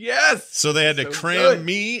 yes. So they had to cram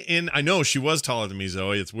me in. I know she was taller than me,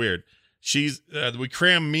 Zoe. It's weird. We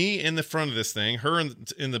crammed me in the front of this thing, her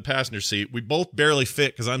in the passenger seat. We both barely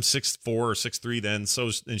fit because I'm 6'4" or 6'3" then.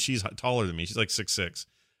 And she's taller than me. She's like 6'6".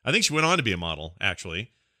 I think she went on to be a model,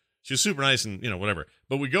 actually. She was super nice and, whatever.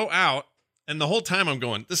 But we go out, and the whole time I'm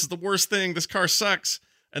going, this is the worst thing. This car sucks.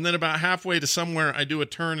 And then about halfway to somewhere, I do a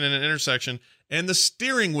turn in an intersection, and the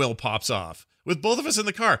steering wheel pops off. With both of us in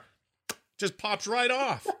the car. Just pops right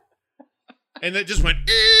off. And it just went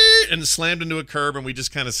and slammed into a curb, and we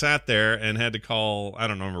just kind of sat there and had to call. I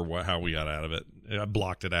don't remember how we got out of it. I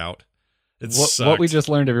blocked it out. What we just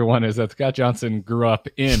learned, everyone, is that Scott Johnson grew up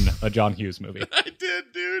in a John Hughes movie. I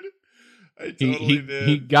did, dude. I totally did.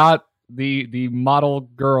 He got the model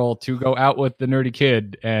girl to go out with the nerdy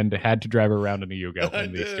kid and had to drive her around in a Yugo. I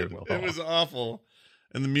did. It was awful.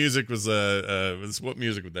 And the music was what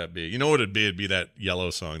music would that be? You know what it'd be? It'd be that Yellow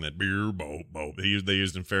song, that beer boat they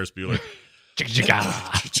used in Ferris Bueller.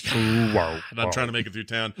 And I'm trying to make it through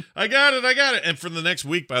town. I got it. And for the next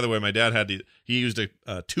week, by the way, my dad he used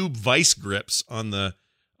a tube vice grips on the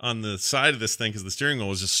side of this thing because the steering wheel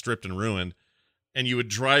was just stripped and ruined. And you would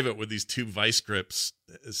drive it with these tube vice grips.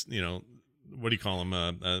 You know, what do you call them?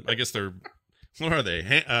 I guess they're, what are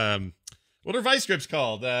they? What are vice grips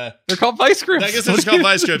called? They're called vice grips. I guess they're just called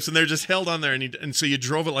vice grips, and they're just held on there, and so you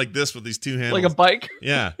drove it like this with these two handles, like a bike.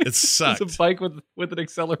 Yeah, it sucked. It's a bike with an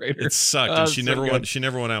accelerator. It sucked, and she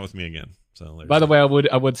never went out with me again. So by the way,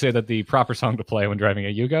 I would say that the proper song to play when driving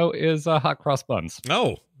a Yugo is Hot Cross Buns.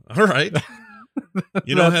 Oh, all right.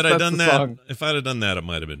 You know, had I done that, song. If I'd have done that, it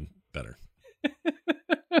might have been better.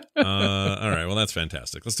 All right, well, that's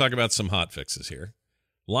fantastic. Let's talk about some hot fixes here.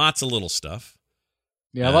 Lots of little stuff.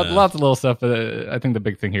 Yeah, lots of little stuff. But I think the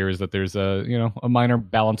big thing here is that there's a minor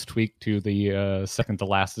balance tweak to the second to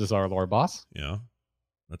last Czar lore boss. Yeah,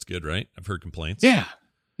 that's good, right? I've heard complaints. Yeah.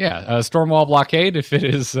 Stormwall blockade, if it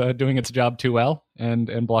is doing its job too well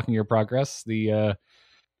and blocking your progress. The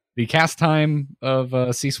cast time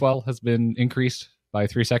of Sea Swell has been increased by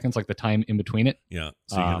 3 seconds, like the time in between it. Yeah,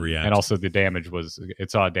 so you can react. And also the damage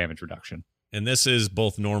it saw a damage reduction. And this is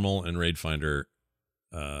both normal and Raid Finder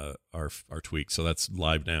are tweaked, so that's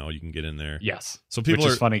live now. You can get in there. Yes. So people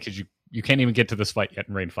which is funny because you can't even get to this fight yet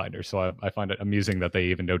in Raid Finder. So I find it amusing that they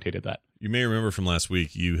even notated that. You may remember from last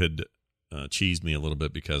week you had cheesed me a little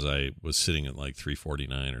bit because I was sitting at like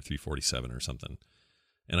 349 or 347 or something,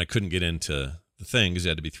 and I couldn't get into the thing because it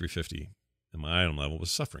had to be 350, and my item level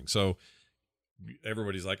was suffering. So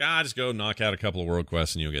everybody's like, just go knock out a couple of world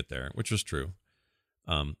quests and you'll get there, which was true.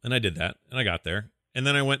 And I did that, and I got there, and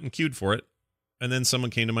then I went and queued for it. And then someone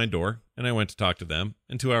came to my door, and I went to talk to them.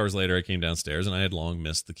 And 2 hours later, I came downstairs, and I had long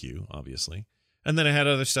missed the queue, obviously. And then I had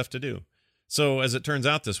other stuff to do. So as it turns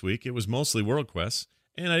out this week, it was mostly world quests,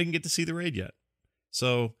 and I didn't get to see the raid yet.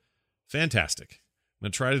 So fantastic. I'm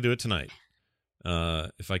going to try to do it tonight,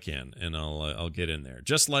 if I can, and I'll get in there.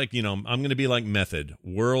 Just like, I'm going to be like Method.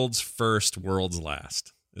 World's first, world's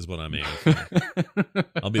last is what I'm aiming for.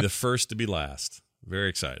 I'll be the first to be last. Very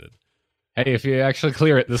excited. Hey, if you actually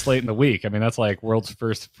clear it this late in the week, I mean, that's like world's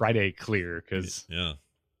first Friday clear, because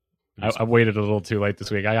I waited a little too late this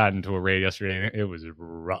week. I got into a raid yesterday, and it was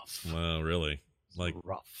rough. Wow, really? Like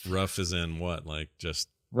rough as in what? Like just...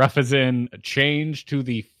 Rough as in a change to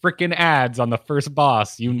the frickin' ads on the first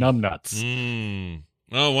boss, you numbnuts.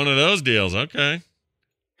 Oh, one of those deals. Okay.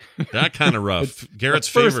 That kind of rough. Garrett's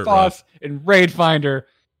first favorite boss rough. In Raid Finder,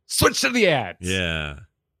 switch to the ads. Yeah.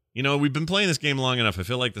 We've been playing this game long enough. I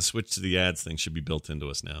feel like the switch to the ads thing should be built into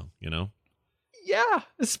us now, Yeah,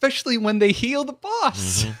 especially when they heal the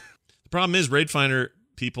boss. Mm-hmm. The problem is Raid Finder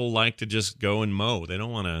people like to just go and mow. They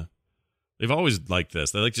don't want to... They've always liked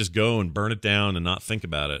this. They like just go and burn it down and not think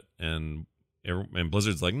about it. And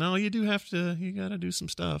Blizzard's like, no, you got to do some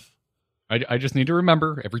stuff. I just need to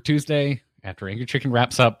remember every Tuesday after Angry Chicken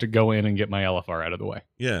wraps up to go in and get my LFR out of the way.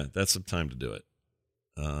 Yeah, that's some time to do it.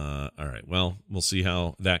 All right. Well, we'll see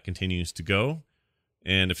how that continues to go.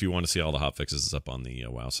 And if you want to see all the hot fixes, it's up on the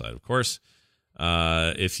WoW side, of course.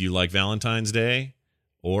 If you like Valentine's Day,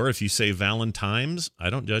 or if you say Valentimes, I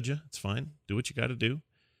don't judge you. It's fine. Do what you got to do.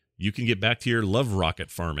 You can get back to your love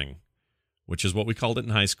rocket farming, which is what we called it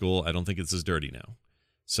in high school. I don't think it's as dirty now.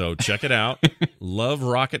 So check it out. Love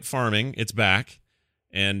rocket farming. It's back.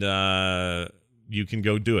 And you can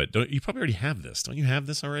go do it. You probably already have this. Don't you have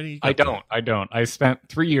this already? I don't. I spent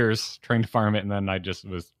 3 years trying to farm it, and then I just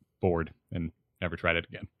was bored and never tried it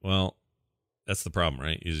again. Well, that's the problem,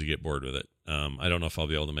 right? You get bored with it. I don't know if I'll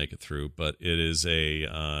be able to make it through, but it is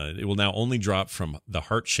it will now only drop from the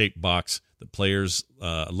heart-shaped box that players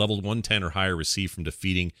leveled 110 or higher receive from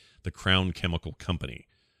defeating the Crown Chemical Company.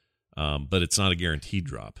 But it's not a guaranteed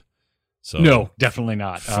drop. So no, definitely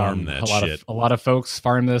not. Farm that shit. A lot of folks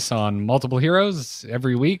farm this on multiple heroes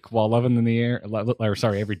every week while loving in the air. Or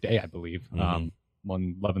sorry, every day, I believe. Mm-hmm.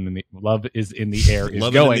 When love is in the air is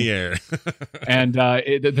love going in the air. And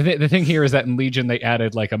the thing here is that in Legion they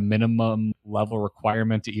added like a minimum level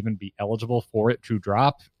requirement to even be eligible for it to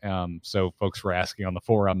drop. So folks were asking on the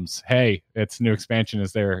forums, "Hey, it's a new expansion.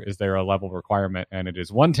 Is there a level requirement?" And it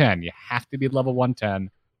is 110. You have to be level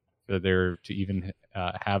 110 for there to even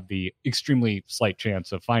have the extremely slight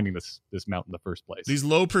chance of finding this mount in the first place. These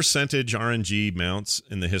low percentage RNG mounts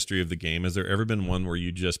in the history of the game, has there ever been one where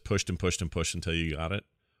you just pushed and pushed and pushed until you got it?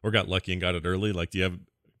 Or got lucky and got it early? Like, do you have...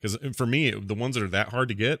 Because for me, the ones that are that hard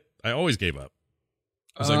to get, I always gave up.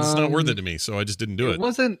 I was like, it's not worth it to me, so I just didn't do it. It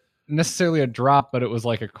wasn't necessarily a drop, but it was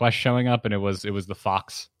like a quest showing up, and it was the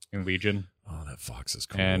Fox in Legion. Oh, that fox is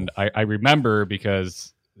cool. And I remember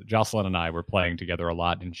because Jocelyn and I were playing together a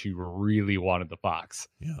lot, and she really wanted the fox.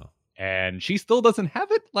 Yeah. And she still doesn't have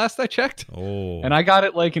it, last I checked. Oh. And I got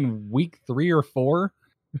it like in week 3 or 4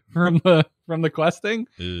 from the questing.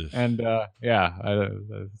 Ugh. And I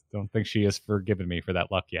don't think she has forgiven me for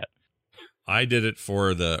that luck yet. I did it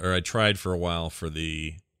I tried for a while for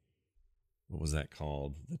what was that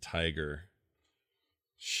called? The tiger.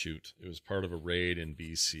 Shoot. It was part of a raid in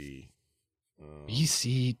BC.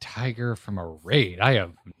 BC tiger from a raid. I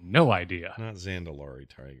have no idea. Not Zandalari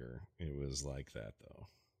tiger. It was like that, though.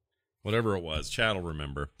 Whatever it was. Chad will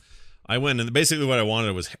remember. I went, and basically what I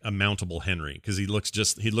wanted was a mountable Henry, because he looked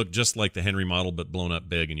just like the Henry model, but blown up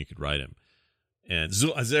big, and you could ride him. And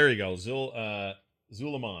there you go.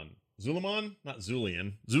 Zulaman. Zulaman? Not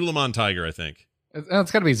Zulian. Zulaman tiger, I think.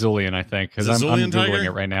 It's got to be Zulian, I think, because I'm Googling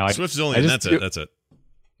it right now. Swift Zulian, that's it.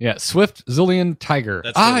 Yeah, Swift Zulian Tiger.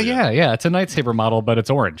 Yeah. It's a Nightsaber model, but it's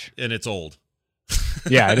orange. And it's old.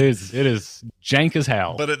 Yeah, it is. It is jank as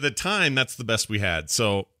hell. But at the time, that's the best we had.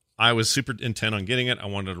 So I was super intent on getting it. I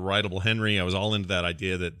wanted a rideable Henry. I was all into that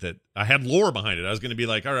idea that I had lore behind it. I was going to be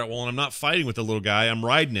like, all right, well, I'm not fighting with the little guy. I'm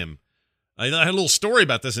riding him. I had a little story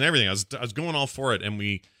about this and everything. I was going all for it, and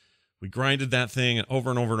we grinded that thing over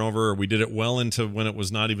and over and over. We did it well into when it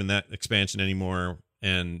was not even that expansion anymore,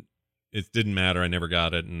 and it didn't matter. I never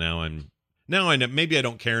got it, and now I know, maybe I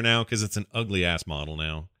don't care now because it's an ugly ass model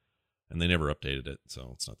now, and they never updated it,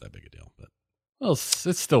 so it's not that big a deal. But well,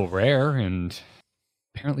 it's still rare, and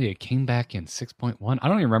apparently it came back in 6.1. I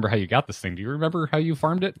don't even remember how you got this thing. Do you remember how you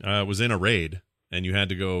farmed it? It was in a raid, and you had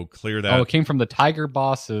to go clear that. Oh, it came from the Tiger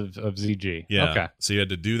boss of ZG. Yeah. Okay. So you had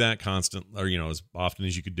to do that constant, or as often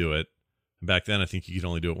as you could do it. And back then, I think you could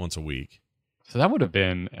only do it once a week. So that would have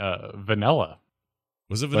been vanilla.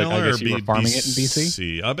 Was it vanilla I guess or you were farming it in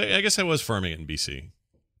BC? I guess I was farming it in BC.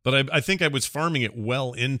 But I think I was farming it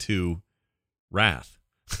well into Wrath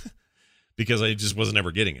because I just wasn't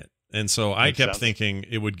ever getting it. And so I kept thinking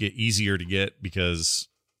it would get easier to get because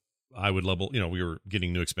I would level, we were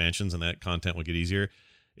getting new expansions and that content would get easier.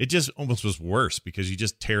 It just almost was worse because you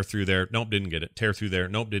just tear through there. Nope, didn't get it. Tear through there.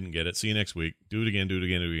 Nope, didn't get it. See you next week. Do it again, do it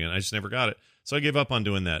again, do it again. I just never got it. So I gave up on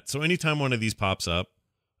doing that. So anytime one of these pops up,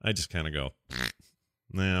 I just kind of go,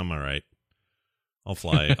 nah, I'm all right. I'll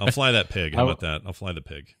fly that pig. How about that? I'll fly the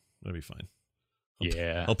pig. That'll be fine.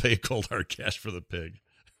 I'll pay a cold hard cash for the pig.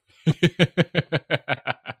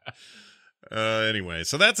 Anyway,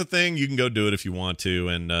 so that's a thing. You can go do it if you want to.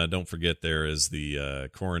 And don't forget there is the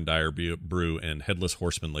Corrin Dyer Brew and Headless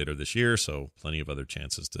Horseman later this year. So plenty of other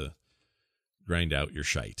chances to grind out your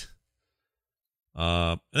shite.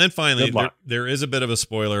 And then finally, there is a bit of a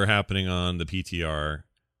spoiler happening on the PTR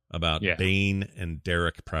about Bane and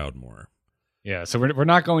Derek Proudmoore. Yeah, so we're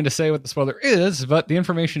not going to say what the spoiler is, but the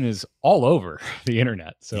information is all over the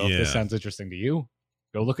internet. So if this sounds interesting to you,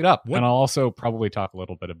 go look it up. And I'll also probably talk a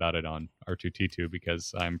little bit about it on R2T2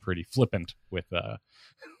 because I'm pretty flippant with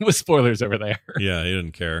spoilers over there. Yeah, he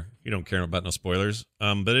didn't care. You don't care about no spoilers.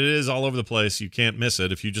 But it is all over the place. You can't miss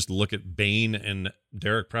it. If you just look at Bane and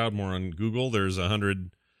Derek Proudmoore on Google, there's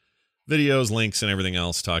 100 videos, links, and everything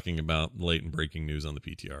else talking about late and breaking news on the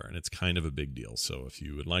PTR. And it's kind of a big deal. So if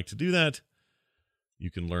you would like to do that, you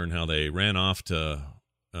can learn how they ran off to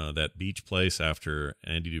that beach place after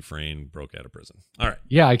Andy Dufresne broke out of prison. All right.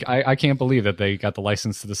 Yeah, I can't believe that they got the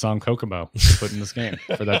license to the song Kokomo to put in this game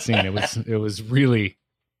for that scene. It was really,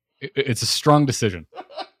 it's a strong decision.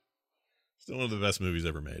 Still one of the best movies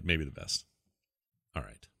ever made. Maybe the best. All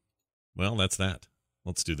right. Well, that's that.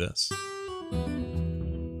 Let's do this.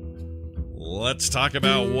 Let's talk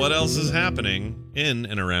about what else is happening in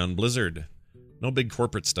and around Blizzard. No big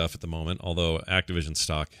corporate stuff at the moment, although Activision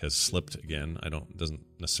stock has slipped again. Doesn't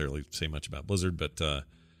necessarily say much about Blizzard, but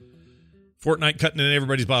Fortnite cutting in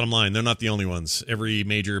everybody's bottom line. They're not the only ones. Every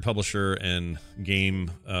major publisher and game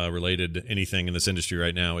related anything in this industry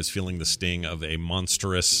right now is feeling the sting of a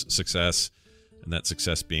monstrous success, and that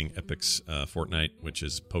success being Epic's Fortnite, which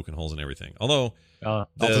is poking holes in everything. Although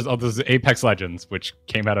those Apex Legends, which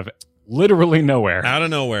came out of literally nowhere. Out of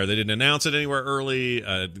nowhere. They didn't announce it anywhere early.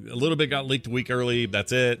 A little bit got leaked a week early.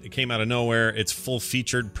 That's it. It came out of nowhere. It's full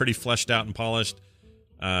featured, pretty fleshed out and polished.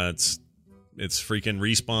 It's freaking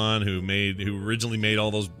Respawn who originally made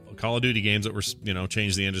all those Call of Duty games that were,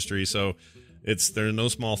 changed the industry. So they're no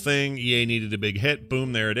small thing. EA needed a big hit.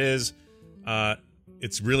 Boom, there it is.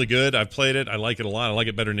 It's really good. I've played it. I like it a lot. I like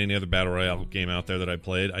it better than any other Battle Royale game out there that I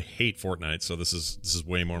played. I hate Fortnite, so this is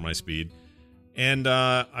way more my speed. And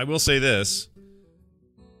I will say this,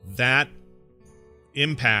 that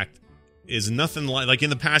impact is nothing like in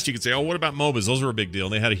the past you could say, oh, what about MOBAs? Those were a big deal.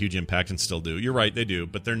 They had a huge impact and still do. You're right, they do.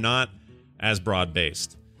 But they're not as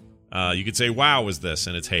broad-based. You could say WoW was this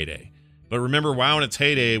in its heyday. But remember, WoW in its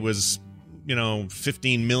heyday was,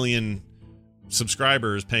 15 million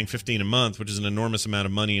subscribers paying $15 a month, which is an enormous amount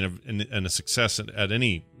of money and a success at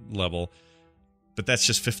any level. But that's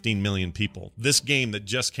just 15 million people. This game that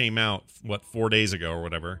just came out, 4 days ago or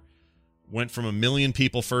whatever, went from 1 million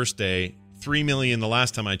people first day, 3 million the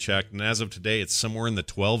last time I checked, and as of today, it's somewhere in the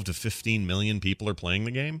 12 to 15 million people are playing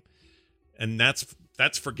the game. And that's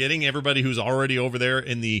forgetting everybody who's already over there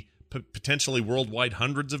in the potentially worldwide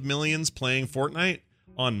hundreds of millions playing Fortnite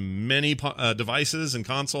on many devices and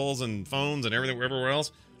consoles and phones and everywhere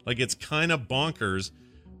else. Like, it's kind of bonkers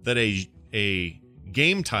that a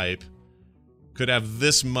game type could have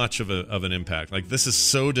this much of an impact. Like, this is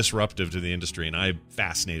so disruptive to the industry, and I'm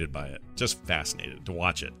fascinated by it. Just fascinated to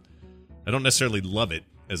watch it. I don't necessarily love it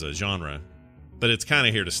as a genre, but it's kind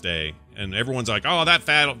of here to stay. And everyone's like, oh, that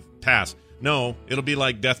fad will pass. No, it'll be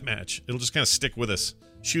like Deathmatch. It'll just kind of stick with us.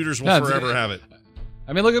 Shooters will forever have it.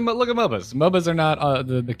 I mean, look at MOBAs. MOBAs are not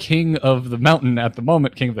the king of the mountain at the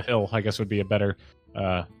moment. King of the hill, I guess, would be a better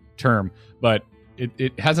term. But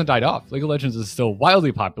it hasn't died off. League of Legends is still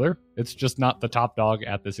wildly popular. It's just not the top dog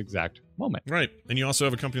at this exact moment. Right. And you also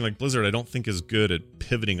have a company like Blizzard I don't think is good at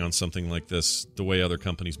pivoting on something like this the way other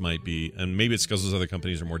companies might be. And maybe it's because those other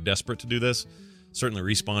companies are more desperate to do this. Certainly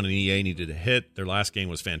Respawn and EA needed a hit. Their last game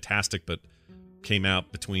was fantastic, but came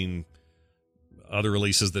out between other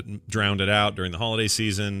releases that drowned it out during the holiday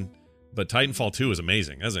season. But Titanfall 2 is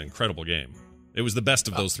amazing. That's an incredible game. It was the best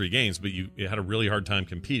of those three games, but it had a really hard time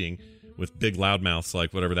competing with big loudmouths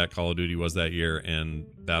like whatever that Call of Duty was that year and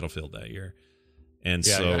Battlefield that year. And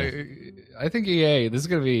I think EA, this is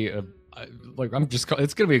going to be it's going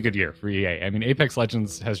to be a good year for EA. I mean, Apex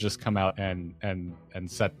Legends has just come out and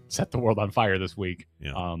set the world on fire this week.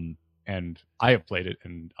 Yeah. And I have played it,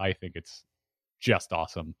 and I think it's just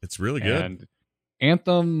awesome. It's really good. And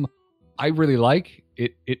Anthem, I really like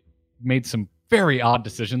it. It made some very odd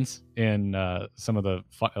decisions in some of the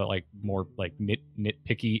more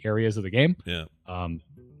nitpicky areas of the game. Yeah.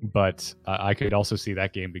 But I could also see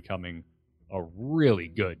that game becoming a really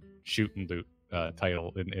good shoot and loot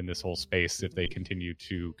title in this whole space if they continue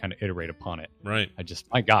to kind of iterate upon it. Right.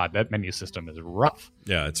 My God, that menu system is rough.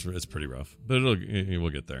 Yeah, it's pretty rough, but we'll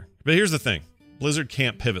get there. But here's the thing: Blizzard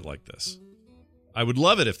can't pivot like this. I would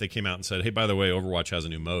love it if they came out and said, "Hey, by the way, Overwatch has a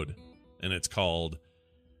new mode, and it's called."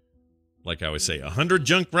 Like I always say, 100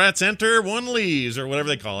 junk brats enter, 1 leaves, or whatever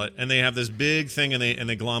they call it. And they have this big thing, and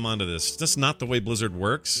they glom onto this. That's not the way Blizzard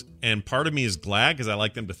works. And part of me is glad, because I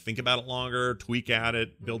like them to think about it longer, tweak at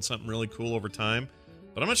it, build something really cool over time.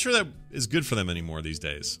 But I'm not sure that is good for them anymore these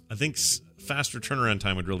days. I think faster turnaround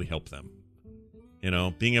time would really help them.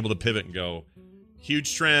 Being able to pivot and go,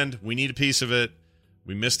 huge trend, we need a piece of it.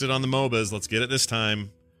 We missed it on the MOBAs, let's get it this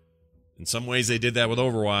time. In some ways, they did that with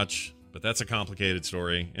Overwatch. But that's a complicated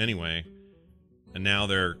story anyway. And now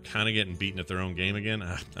they're kind of getting beaten at their own game again.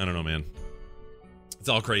 I don't know, man. It's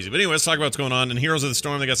all crazy. But anyway, let's talk about what's going on. In Heroes of the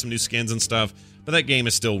Storm, they got some new skins and stuff. But that game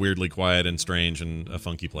is still weirdly quiet and strange and a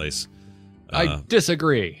funky place. I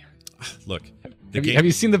disagree. Look. Have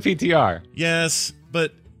you seen the PTR? Yes,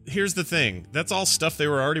 but here's the thing. That's all stuff they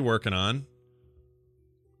were already working on.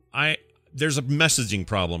 There's a messaging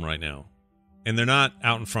problem right now. And they're not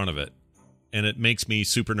out in front of it. And it makes me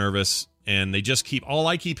super nervous. And they just all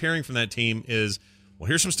I keep hearing from that team is, well,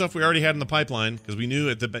 here's some stuff we already had in the pipeline, because we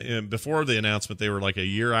knew before the announcement they were like a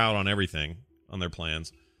year out on everything, on their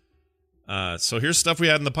plans. So here's stuff we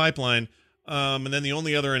had in the pipeline. And then the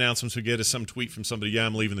only other announcements we get is some tweet from somebody, yeah,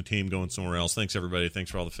 I'm leaving the team, going somewhere else. Thanks, everybody.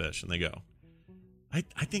 Thanks for all the fish. And they go. I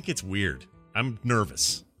think it's weird. I'm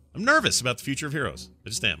nervous. I'm nervous about the future of Heroes. I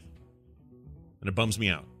just am. And it bums me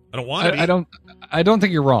out. I don't want to be. I don't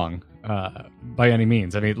think you're wrong. By any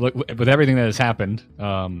means. I mean, look, with everything that has happened,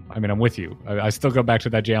 I'm with you. I still go back to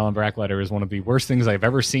that J. Allen Brack letter as one of the worst things I've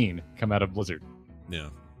ever seen come out of Blizzard. Yeah.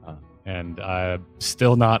 And I'm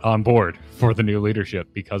still not on board for the new leadership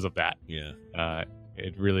because of that. Yeah.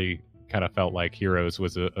 It really kind of felt like Heroes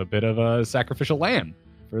was a bit of a sacrificial lamb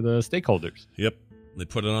for the stakeholders. Yep. They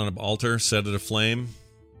put it on an altar, set it aflame,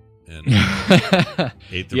 and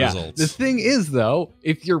ate the results. The thing is, though,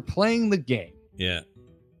 if you're playing the game,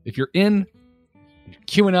 if you're you're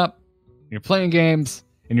queuing up, you're playing games,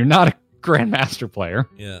 and you're not a Grandmaster player,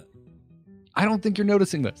 I don't think you're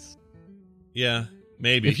noticing this. Yeah,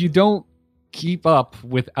 maybe. If you don't keep up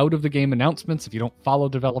with out-of-the-game announcements, if you don't follow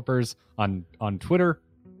developers on Twitter,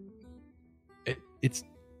 it's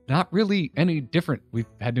not really any different. We've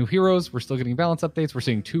had new heroes. We're still getting balance updates. We're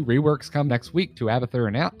seeing 2 reworks come next week to Abathur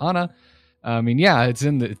and Ana.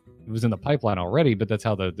 It was in the pipeline already, but that's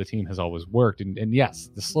how the team has always worked. And yes,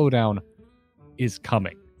 the slowdown is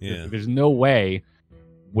coming. Yeah. There's no way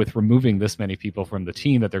with removing this many people from the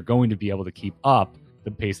team that they're going to be able to keep up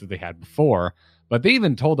the pace that they had before. But they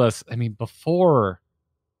even told us, I mean, before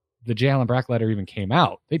the Jalen Brack letter even came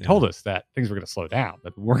out, they told us that things were going to slow down,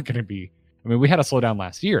 that we weren't going to be, I mean, we had a slowdown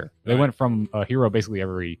last year. They went from a hero basically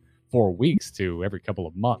every 4 weeks to every couple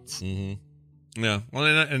of months. Mm-hmm. Yeah. Well,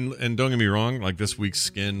 and don't get me wrong, like this week's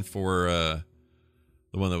skin for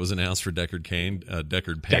the one that was announced for Deckard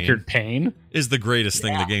Payne is the greatest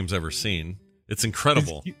thing the game's ever seen. It's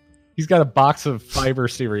incredible. He's got a box of fiber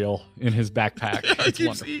cereal in his backpack. He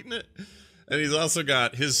keeps eating it. And he's also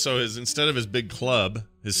got his instead of his big club,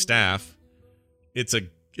 his staff, it's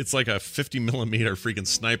like a 50 millimeter freaking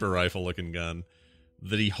sniper rifle looking gun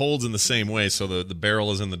that he holds in the same way. So the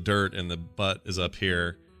barrel is in the dirt and the butt is up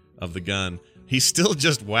here of the gun. He still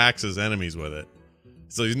just whacks enemies with it.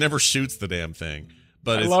 So he never shoots the damn thing.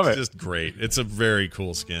 But it's just great. It's a very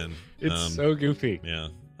cool skin. It's so goofy. Yeah.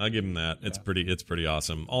 I'll give him that. It's pretty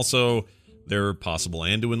awesome. Also, there are possible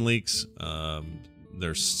Anduin leaks.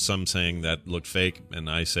 There's some saying that looked fake, and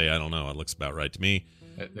I say I don't know. It looks about right to me.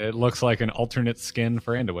 It looks like an alternate skin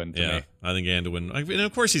for Anduin to me. I think Anduin. And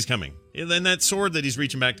of course he's coming. And then that sword that he's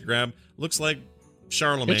reaching back to grab looks like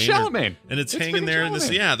Charlemagne. It's Charlemagne. And it's hanging there. And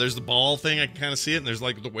there's the ball thing. I can kind of see it. And there's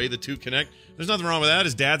like the way the two connect. There's nothing wrong with that.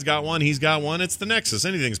 His dad's got one. He's got one. It's the Nexus.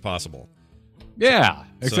 Anything's possible. Yeah,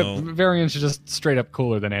 except variants are just straight up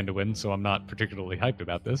cooler than Anduin, so I'm not particularly hyped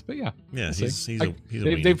about this. But yeah,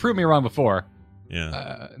 they've proved me wrong before.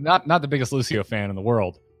 Yeah, not the biggest Lucio fan in the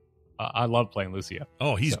world. I love playing Lucio.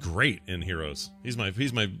 Oh, he's great in Heroes. He's my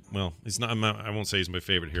well, he's not. I won't say he's my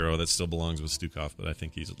favorite hero. That still belongs with Stukov, but I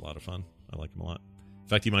think he's a lot of fun. I like him a lot. In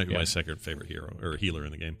fact, he might be my second favorite hero or healer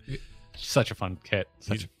in the game. Such a fun kit.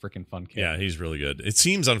 Such a freaking fun kit. Yeah, he's really good. It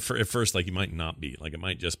seems at first like he might not be. Like it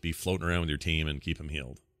might just be floating around with your team and keep him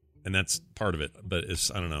healed. And that's part of it. But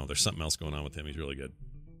I don't know. There's something else going on with him. He's really good.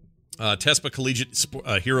 Tespa Collegiate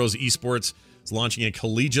Heroes Esports is launching a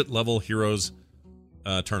collegiate level Heroes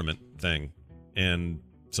tournament thing. And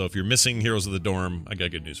so if you're missing Heroes of the Dorm, I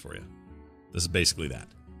got good news for you. This is basically that.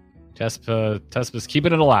 Tespa's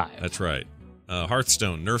keeping it alive. That's right.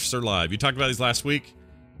 Hearthstone, nerfs are live. You talked about these last week.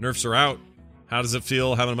 Nerfs are out. How does it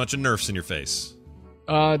feel having a bunch of nerfs in your face?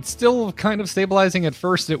 It's still kind of stabilizing. At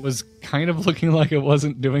first, it was kind of looking like it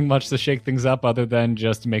wasn't doing much to shake things up other than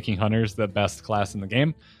just making Hunters the best class in the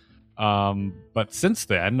game. But since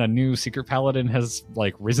then, a new Secret Paladin has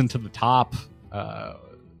risen to the top.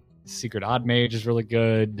 Secret Odd Mage is really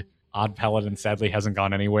good. Odd Paladin sadly hasn't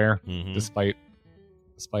gone anywhere despite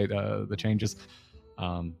the changes.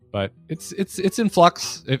 But it's in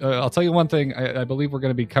flux. I'll tell you one thing. I believe we're going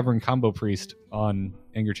to be covering Combo Priest on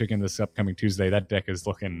Angry Chicken this upcoming Tuesday. That deck is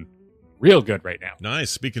looking real good right now. Nice.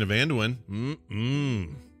 Speaking of Anduin.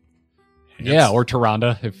 Yeah, or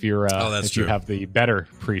Tyrande if you're true. You have the better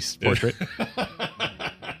Priest portrait.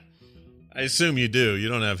 I assume you do. You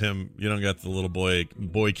don't have him. You don't got the little boy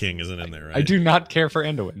king isn't in there, right? I do not care for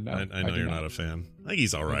Anduin. No, I know you're not a fan. I think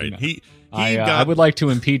he's all right. I would like to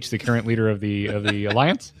impeach the current leader of the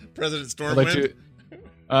Alliance, President Stormwind.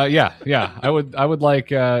 I would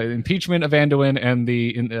like impeachment of Anduin and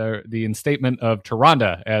the instatement of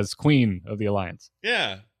Tyrande as Queen of the Alliance.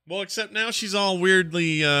 Yeah. Well, except now she's all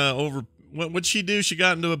weirdly over. What'd she do? She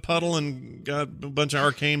got into a puddle and got a bunch of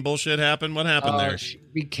arcane bullshit happen. What happened there? She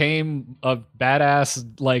became a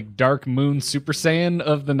badass Dark Moon Super Saiyan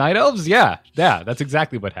of the Night Elves. Yeah, that's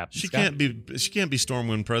exactly what happened. She can't be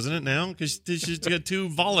Stormwind president now because she's got too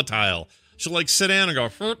volatile. She'll sit down and go,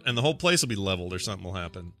 and the whole place will be leveled or something will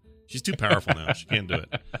happen. She's too powerful now. She can't do it.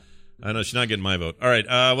 I know she's not getting my vote. All right,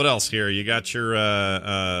 what else here? You got your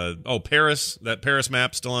Paris. That Paris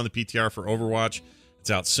map still on the PTR for Overwatch. It's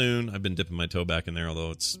out soon. I've been dipping my toe back in there, although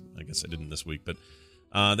I guess I didn't this week. But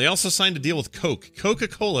they also signed a deal with Coke.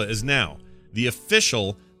 Coca-Cola is now the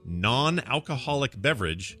official non-alcoholic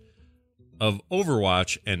beverage of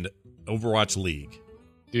Overwatch and Overwatch League.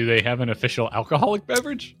 Do they have an official alcoholic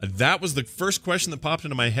beverage? That was the first question that popped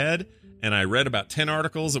into my head, and I read about 10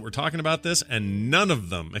 articles that were talking about this, and none of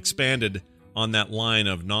them expanded on that line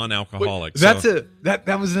of non-alcoholic.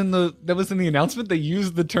 That was in the announcement. They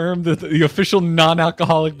used the term the official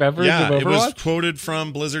non-alcoholic beverage of Overwatch. It was quoted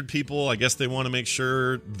from Blizzard people. I guess they want to make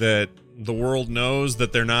sure that the world knows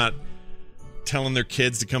that they're not telling their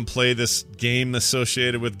kids to come play this game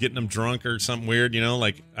associated with getting them drunk or something weird.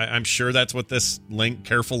 I'm sure that's what this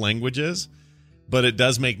careful language is. But it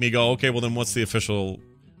does make me go, okay, well then what's the official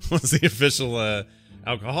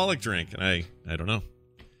alcoholic drink? And I don't know.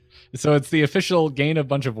 So it's the official gain a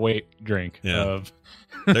bunch of weight drink. Yeah. Of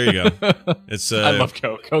There you go. It's I love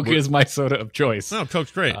Coke. Coke is my soda of choice. No,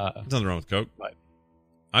 Coke's great. Nothing wrong with Coke. But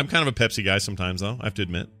I'm kind of a Pepsi guy sometimes, though. I have to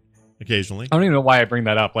admit, occasionally. I don't even know why I bring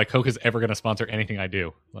that up. Like Coke is ever going to sponsor anything I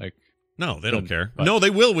do. Like, no, they don't care. But, no, they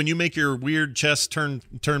will when you make your weird chess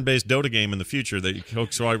turn-based Dota game in the future. That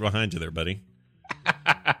Coke's right behind you there, buddy.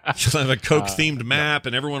 You'll have a Coke-themed map,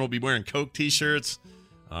 and everyone will be wearing Coke T-shirts.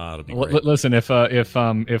 It'll be great. Listen,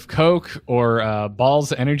 if Coke or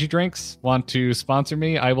Balls energy drinks want to sponsor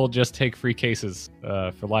me, I will just take free cases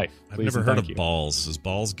for life. I've Please never and heard thank of you. Balls. Is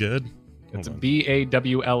Balls good? It's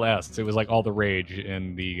BAWLS. It was like all the rage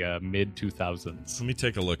in the mid 2000s. Let me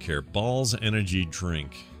take a look here. Balls energy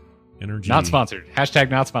drink. Energy. Not sponsored. Hashtag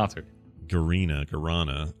not sponsored.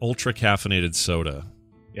 Guarana. Ultra caffeinated soda.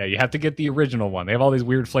 Yeah, you have to get the original one. They have all these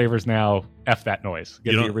weird flavors now. F that noise.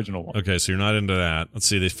 Get the original one. Okay, so you're not into that. Let's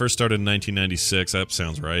see. They first started in 1996. That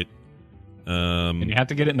sounds right. And you have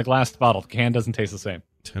to get it in the glass bottle. The can doesn't taste the same.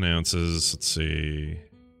 10 ounces. Let's see.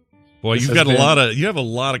 Boy, This you have a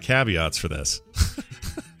lot of caveats for this.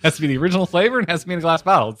 Has to be the original flavor and has to be in a glass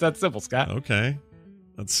bottle. It's that simple, Scott. Okay.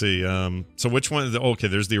 Let's see. So which one? Okay,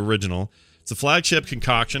 there's the original. It's the flagship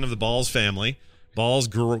concoction of the Balls family. Balls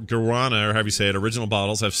Guarana, or however you say it, original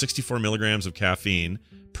bottles have 64 milligrams of caffeine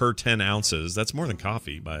per 10 ounces. That's more than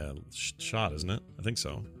coffee by a shot, isn't it? I think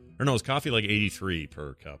so. Or no, is coffee like 83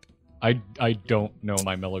 per cup? I don't know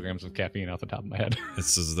my milligrams of caffeine off the top of my head.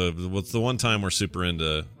 This is the one time we're super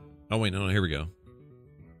into. Oh wait, no, here we go.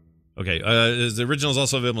 Okay, the original is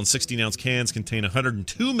also available in 16-ounce cans, contain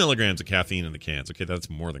 102 milligrams of caffeine in the cans. Okay, that's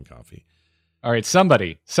more than coffee. All right,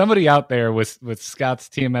 somebody out there with Scott's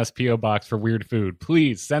TMS PO box for weird food,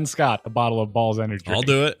 please send Scott a bottle of Balls energy. I'll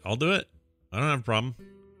do it. I don't have a problem.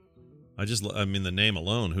 I mean, the name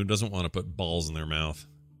alone. Who doesn't want to put balls in their mouth?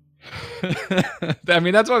 I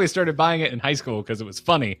mean, that's why we started buying it in high school, because it was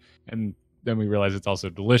funny, and then we realized it's also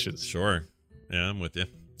delicious. Sure. Yeah, I'm with you.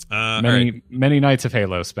 Many nights of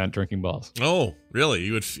Halo spent drinking Balls. Oh, really?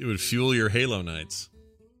 It would fuel your Halo nights.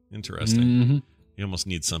 Interesting. Mm-hmm. You almost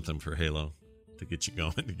need something for Halo to get you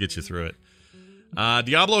going, to get you through it.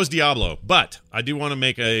 Diablo is Diablo, but I do want to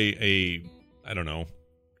make a I don't know,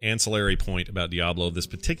 ancillary point about Diablo this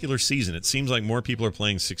particular season. It seems like more people are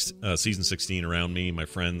playing season 16 around me, my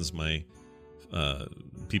friends, my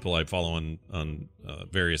people I follow on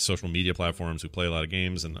various social media platforms who play a lot of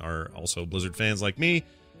games and are also Blizzard fans like me.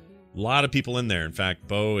 A lot of people in there. In fact,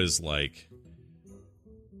 Bo is like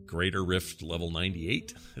Greater Rift level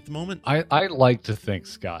 98 at the moment. I like to think,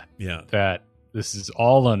 Scott, yeah, that this is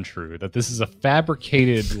all untrue, that this is a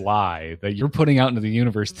fabricated lie that you're putting out into the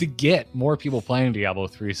universe to get more people playing Diablo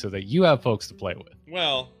 3 so that you have folks to play with.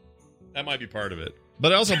 Well, that might be part of it.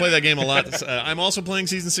 But I also play that game a lot. I'm also playing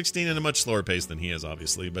Season 16 at a much slower pace than he is,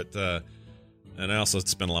 obviously. But and I also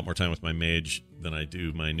spend a lot more time with my mage than I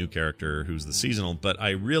do my new character, who's the seasonal. But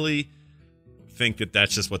I really think that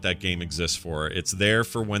that's just what that game exists for. It's there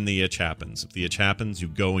for when the itch happens. If the itch happens, you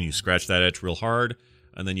go and you scratch that itch real hard,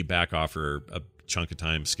 and then you back off for a chunk of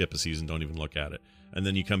time, skip a season, don't even look at it. And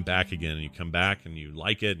then you come back again, and you come back, and you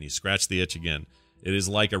like it, and you scratch the itch again. It is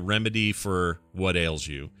like a remedy for what ails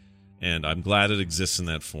you. And I'm glad it exists in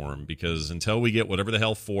that form, because until we get whatever the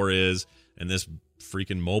hell 4 is, and this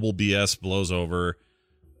freaking mobile BS blows over,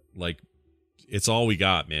 like, it's all we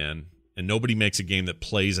got, man. And nobody makes a game that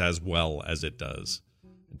plays as well as it does.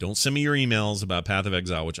 Don't send me your emails about Path of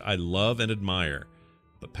Exile, which I love and admire.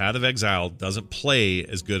 But Path of Exile doesn't play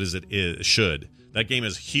as good as it should. That game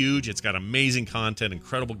is huge. It's got amazing content,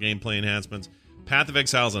 incredible gameplay enhancements. Path of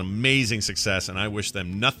Exile is an amazing success, and I wish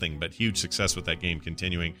them nothing but huge success with that game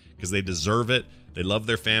continuing, because they deserve it. They love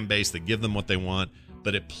their fan base. They give them what they want,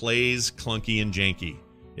 but it plays clunky and janky.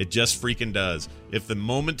 It just freaking does. If the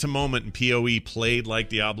moment-to-moment in PoE played like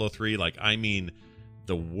Diablo 3, like, I mean,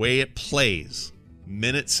 the way it plays,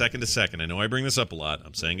 minute, second to second, I know I bring this up a lot,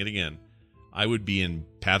 I'm saying it again, I would be in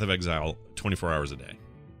Path of Exile 24 hours a day.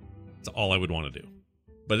 That's all I would want to do.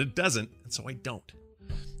 But it doesn't, and so I don't.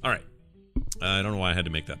 All right. I don't know why I had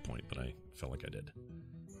to make that point, but I felt like I did.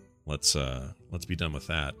 Let's be done with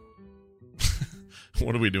that.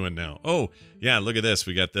 What are we doing now? Oh, yeah, look at this.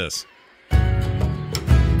 We got this.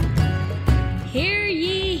 Hear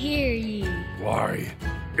ye, hear ye. Why,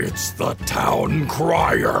 it's the town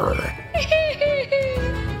crier.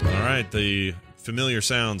 All right, the familiar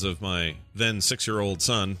sounds of my then 6-year-old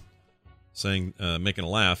son saying, making a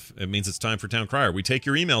laugh. It means it's time for Town Crier. We take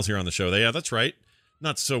your emails here on the show. Yeah, that's right.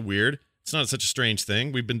 Not so weird. It's not such a strange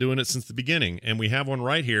thing. We've been doing it since the beginning, and we have one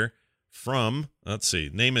right here from, let's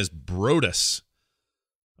see, name is Brodus.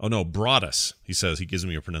 Oh, no, Broadus. He says, he gives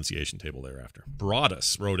me a pronunciation table thereafter.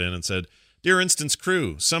 Broadus wrote in and said, Dear Instance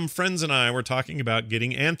crew, some friends and I were talking about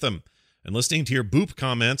getting Anthem and listening to your boop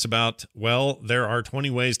comments about, well, there are 20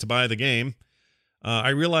 ways to buy the game. I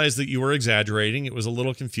realized that you were exaggerating. It was a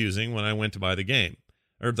little confusing when I went to buy the game.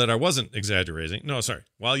 Or that I wasn't exaggerating. No, sorry.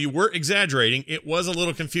 While you were exaggerating, it was a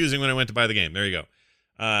little confusing when I went to buy the game. There you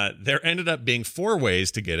go. There ended up being 4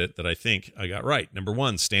 ways to get it that I think I got right. Number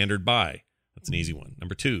 1, standard buy. That's an easy one.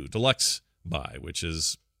 Number 2, deluxe buy, which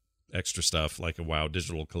is extra stuff like a WoW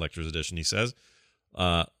Digital Collector's Edition, he says.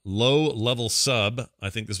 Low-level sub.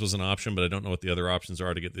 I think this was an option, but I don't know what the other options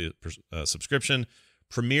are to get the subscription.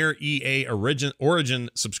 Premier EA Origin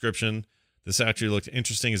subscription. This actually looked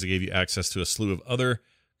interesting as it gave you access to a slew of other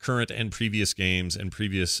current and previous games, and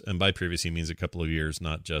by previous he means a couple of years,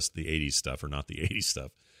 not just the 80s stuff or not the 80s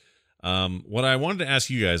stuff. What I wanted to ask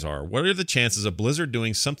you guys are, what are the chances of Blizzard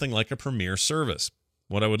doing something like a Premier service?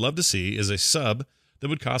 What I would love to see is a sub that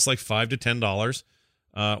would cost like $5 to $10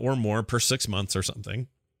 or more per 6 months or something,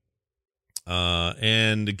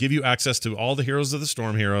 and give you access to all the Heroes of the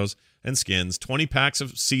Storm heroes and skins, 20 packs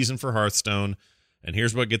of Season for Hearthstone, and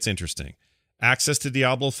here's what gets interesting. Access to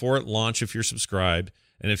Diablo 4 at launch if you're subscribed,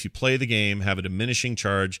 and if you play the game, have a diminishing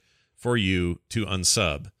charge for you to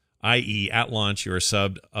unsub, i.e. at launch you are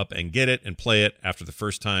subbed up and get it and play it after the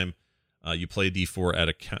first time you play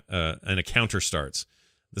D4 and a counter starts.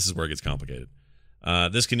 This is where it gets complicated.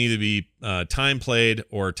 This can either be time played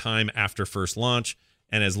or time after first launch,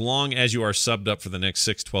 and as long as you are subbed up for the next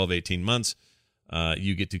 6, 12, 18 months,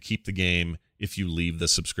 you get to keep the game if you leave the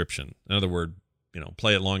subscription. In other words,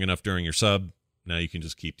 play it long enough during your sub, now you can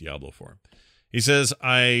just keep Diablo 4. He says,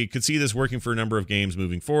 I could see this working for a number of games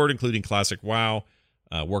moving forward, including classic WoW,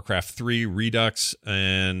 Warcraft 3, Redux,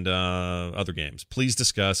 and other games. Please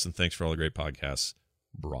discuss, and thanks for all the great podcasts.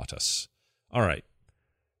 Brought us. All right.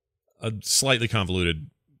 A slightly convoluted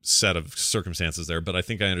set of circumstances there, but I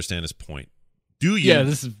think I understand his point. Do you? Yeah,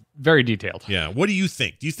 this is very detailed. Yeah. What do you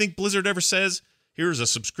think? Do you think Blizzard ever says, here's a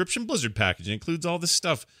subscription Blizzard package and includes all this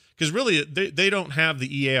stuff? Because really, they don't have the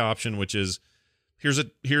EA option, which is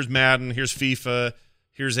here's Madden, here's FIFA,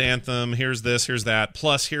 here's Anthem, here's this, here's that.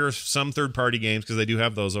 Plus, here's some third-party games, because they do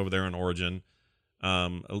have those over there on Origin,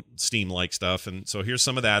 Steam-like stuff. And so here's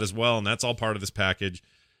some of that as well, and that's all part of this package.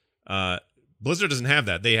 Blizzard doesn't have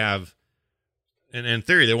that. They have, and in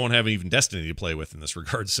theory, they won't have even Destiny to play with in this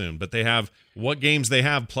regard soon, but they have what games they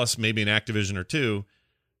have, plus maybe an Activision or two.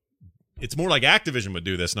 It's more like Activision would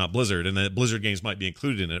do this, not Blizzard, and the Blizzard games might be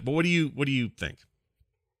included in it. But what do you think?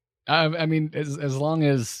 I mean, as long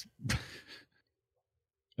as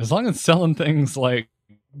selling things like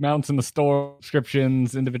mounts in the store,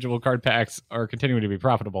 subscriptions, individual card packs are continuing to be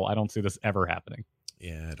profitable, I don't see this ever happening.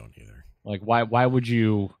 Yeah, I don't either. Like, why would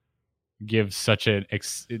you give such an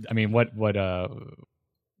I mean, what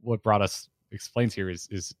Brought Us explains here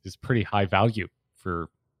is pretty high value for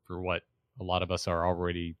what a lot of us are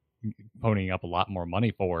already ponying up a lot more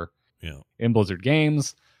money for in Blizzard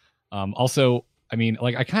games. Also, I mean,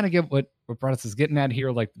 like, I kind of get what Brought Us is getting at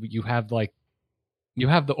here. Like, you have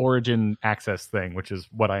the Origin access thing, which is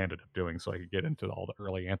what I ended up doing, so I could get into all the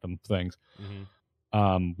early Anthem things. Mm-hmm.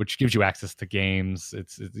 Which gives you access to games.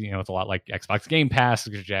 It's a lot like Xbox Game Pass.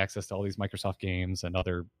 It gives you access to all these Microsoft games and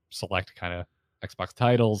other select kind of Xbox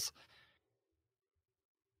titles.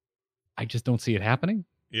 I just don't see it happening.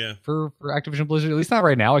 Yeah. For Activision Blizzard, at least not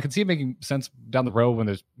right now. I can see it making sense down the road when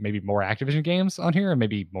there's maybe more Activision games on here and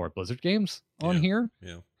maybe more Blizzard games on here.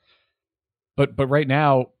 Yeah. But right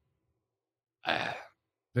now,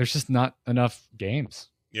 there's just not enough games.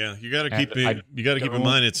 Yeah, you got to keep in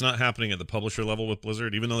mind it's not happening at the publisher level with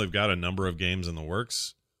Blizzard. Even though they've got a number of games in the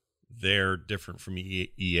works, they're different from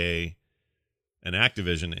EA and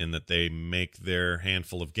Activision in that they make their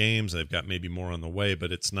handful of games. They've got maybe more on the way,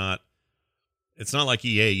 but it's not like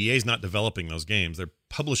EA. EA's not developing those games. They're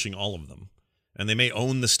publishing all of them. And they may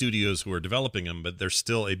own the studios who are developing them, but they're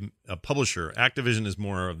still a publisher. Activision is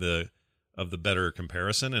more of the better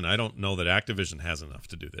comparison, and I don't know that Activision has enough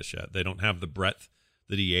to do this yet. They don't have the breadth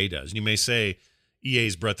that EA does. And you may say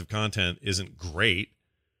EA's breadth of content isn't great.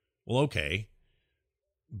 Well, okay.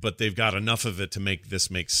 But they've got enough of it to make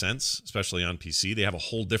this make sense, especially on PC. They have a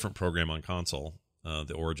whole different program on console.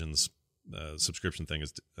 The Origins subscription thing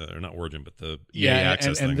is, or not Origin, but the EA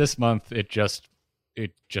Access thing. And this month it just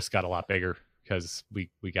got a lot bigger because we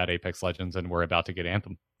got Apex Legends and we're about to get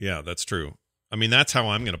Anthem. Yeah, that's true. I mean, that's how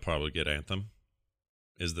I'm going to probably get Anthem,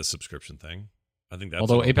 is the subscription thing. I think that's,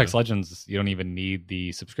 although Apex Legends, you don't even need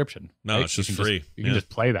the subscription. No, right? it's just free. You can just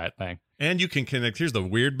play that thing, and you can connect. Here's the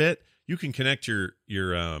weird bit: you can connect your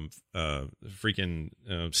freaking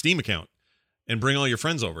Steam account and bring all your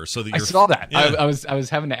friends over so that I saw that. Yeah. I was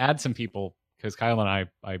having to add some people because Kyle and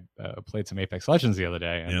I played some Apex Legends the other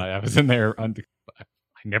day, and Yeah. I was in there. I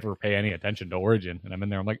never pay any attention to Origin, and I'm in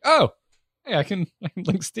there. I'm like, oh, hey, I can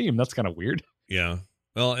link Steam. That's kind of weird. Yeah.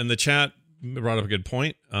 Well, and the chat brought up a good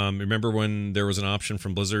point. Remember when there was an option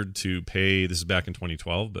from Blizzard to pay? This is back in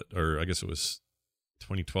 2012, or I guess it was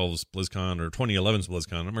 2012's BlizzCon or 2011's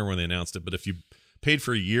BlizzCon. I don't remember when they announced it, but if you paid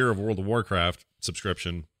for a year of World of Warcraft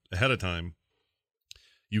subscription ahead of time,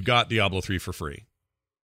 you got Diablo 3 for free.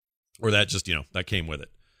 Or that just, that came with it.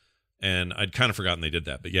 And I'd kind of forgotten they did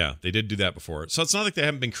that. But yeah, they did do that before. So it's not like they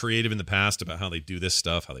haven't been creative in the past about how they do this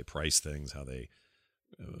stuff, how they price things, how they,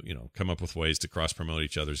 come up with ways to cross-promote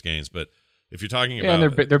each other's games. But if you're talking about... Yeah,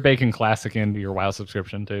 and they're baking Classic into your WoW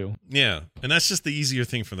subscription, too. Yeah, and that's just the easier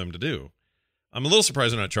thing for them to do. I'm a little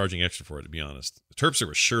surprised they're not charging extra for it, to be honest. Terpster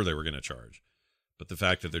was sure they were going to charge. But the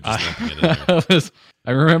fact that they're just lumping it in there.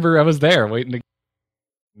 I remember I was there waiting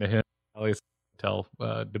to hit Hotel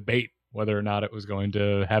debate whether or not it was going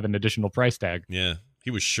to have an additional price tag. Yeah,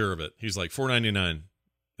 he was sure of it. He was like, $4.99,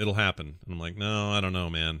 it'll happen. And I'm like, no, I don't know,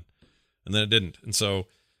 man. And then it didn't. And so,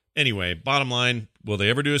 anyway, bottom line, will they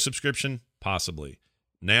ever do a subscription? Possibly.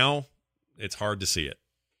 Now, it's hard to see it.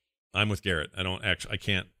 I'm with Garrett. I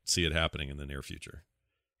can't see it happening in the near future.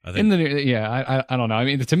 I think. I don't know. I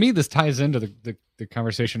mean, to me, this ties into the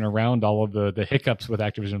conversation around all of the hiccups with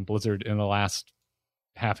Activision Blizzard in the last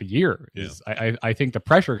half a year. I think the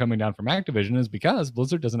pressure coming down from Activision is because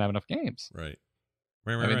Blizzard doesn't have enough games. Right.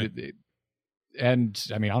 And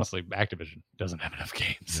I mean, honestly, Activision doesn't have enough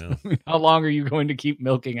games. Yeah. How long are you going to keep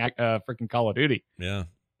milking freaking Call of Duty? Yeah.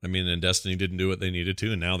 I mean, and Destiny didn't do what they needed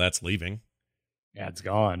to, and now that's leaving. Yeah, it's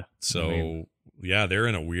gone. So, yeah, they're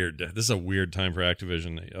in this is a weird time for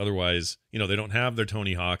Activision. Otherwise, they don't have their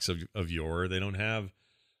Tony Hawks of yore. They don't have,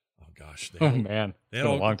 it's been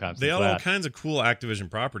a long time since they had that. all kinds of cool Activision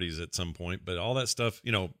properties at some point, but all that stuff,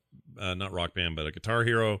 not Rock Band, but a Guitar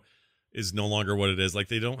Hero is no longer what it is. Like,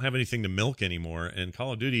 they don't have anything to milk anymore, and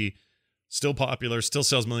Call of Duty, still popular, still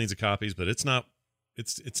sells millions of copies, but it's not,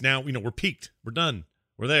 it's now, we're peaked. We're done.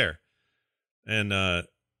 We're there. And,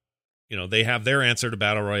 they have their answer to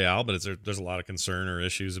Battle Royale, but there's a lot of concern or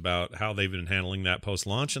issues about how they've been handling that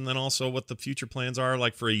post-launch, and then also what the future plans are,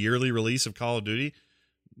 like for a yearly release of Call of Duty.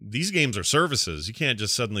 These games are services. You can't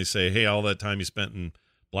just suddenly say, hey, all that time you spent in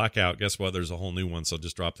Blackout, guess what? There's a whole new one, so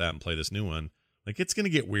just drop that and play this new one. Like, it's going to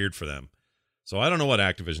get weird for them. So I don't know what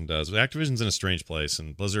Activision does. Activision's in a strange place,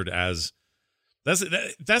 and Blizzard that's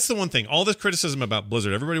the one thing. All this criticism about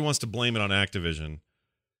Blizzard, everybody wants to blame it on Activision.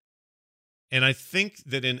 And I think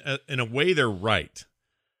that in a way they're right.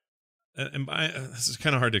 And this is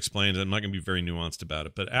kind of hard to explain. I'm not going to be very nuanced about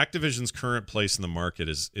it. But Activision's current place in the market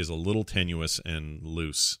is a little tenuous and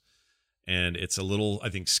loose. And it's a little, I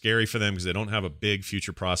think, scary for them because they don't have a big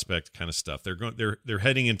future prospect kind of stuff. They're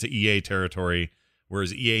heading into EA territory,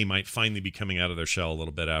 whereas EA might finally be coming out of their shell a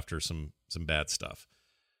little bit after some bad stuff.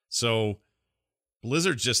 So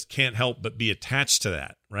Blizzard just can't help but be attached to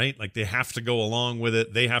that, right? Like, they have to go along with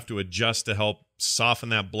it. They have to adjust to help soften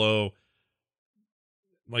that blow.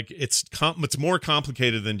 Like, it's more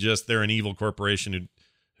complicated than just they're an evil corporation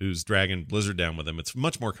who's dragging Blizzard down with them. It's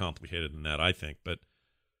much more complicated than that, I think. But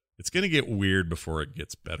it's going to get weird before it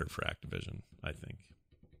gets better for Activision, I think.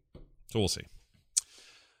 So we'll see.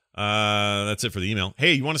 That's it for the email.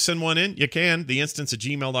 Hey, you want to send one in? You can.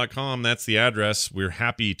 theinstance@gmail.com. That's the address. We're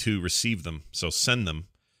happy to receive them. So send them,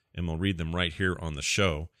 and we'll read them right here on the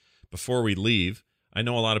show. Before we leave, I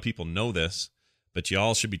know a lot of people know this, but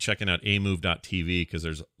y'all should be checking out amove.tv because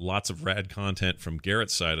there's lots of rad content from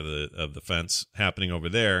Garrett's side of the fence happening over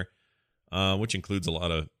there, which includes a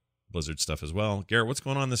lot of Blizzard stuff as well. Garrett, what's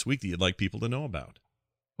going on this week that you'd like people to know about?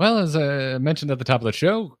 Well, as I mentioned at the top of the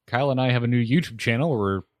show, Kyle and I have a new YouTube channel where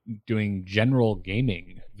we're doing general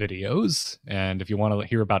gaming videos. And if you want to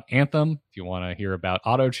hear about Anthem, if you want to hear about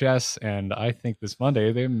Auto Chess, and I think this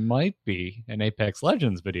Monday there might be an Apex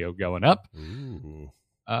Legends video going up. Ooh.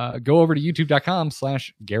 Go over to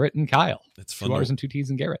youtube.com/Garrett and Kyle. It's fun. 2 R's and 2 T's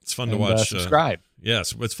and Garrett. It's fun to watch. Subscribe.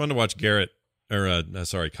 Yes, it's fun to watch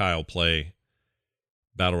Kyle play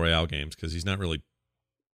Battle Royale games because he's not really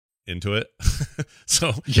into it.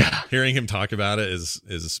 So yeah, hearing him talk about it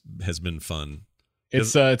has been fun.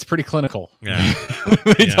 It's pretty clinical. Yeah.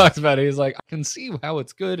 When he talks about it, he's like, I can see how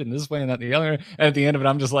it's good in this way and that and the other. And at the end of it,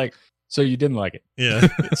 I'm just like, so you didn't like it? Yeah,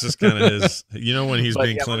 it's just kind of his. When he's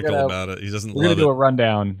being clinical about it, he doesn't love it. We're gonna do a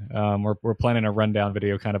rundown. We're planning a rundown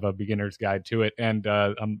video, kind of a beginner's guide to it. And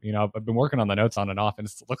I've been working on the notes on and off, and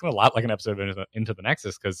it's looking a lot like an episode of Into the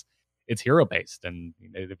Nexus because it's hero based, and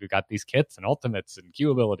they've got these kits and ultimates and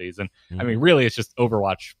Q abilities, and I mean, really, it's just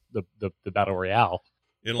Overwatch, the battle royale.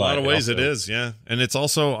 In a lot of ways, it is, yeah. And it's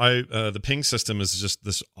also the ping system is just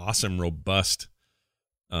this awesome, robust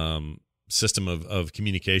system of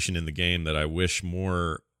communication in the game that I wish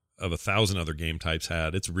more of 1,000 other game types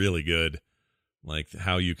had. It's really good, like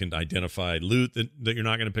how you can identify loot that you're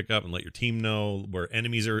not going to pick up and let your team know where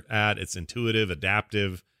enemies are at. It's intuitive,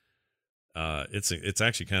 adaptive. It's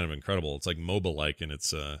actually kind of incredible. It's like MOBA like in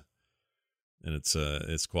its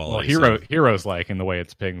quality. Well, Heroes like in the way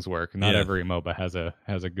its pings work. Not every MOBA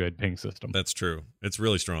has a good ping system. That's true. It's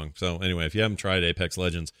really strong. So anyway, if you haven't tried Apex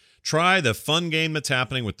Legends, try the fun game that's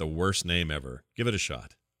happening with the worst name ever. Give it a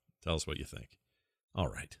shot. Tell us what you think. All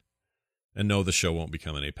right. And no, the show won't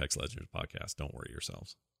become an Apex Legends podcast. Don't worry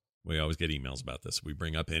yourselves. We always get emails about this. We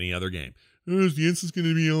bring up any other game. Is the instance going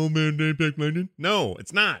to be all about Apex Legends? No,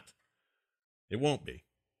 it's not. It won't be.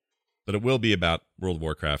 But it will be about World of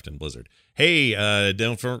Warcraft and Blizzard. Hey,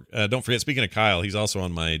 don't forget, speaking of Kyle, he's also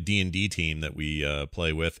on my D&D team that we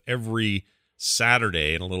play with every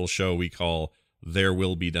Saturday in a little show we call There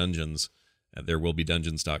Will Be Dungeons at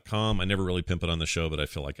therewillbedungeons.com. I never really pimp it on the show, but I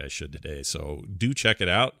feel like I should today. So do check it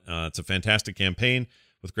out. It's a fantastic campaign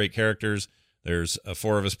with great characters. There's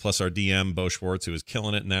 4 of us plus our DM, Bo Schwartz, who is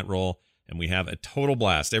killing it in that role. And we have a total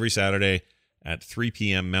blast every Saturday at 3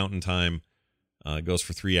 p.m. Mountain Time. It goes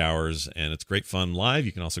for 3 hours, and it's great fun live.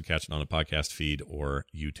 You can also catch it on a podcast feed or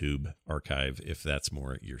YouTube archive if that's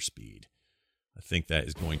more at your speed. I think that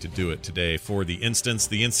is going to do it today for The Instance.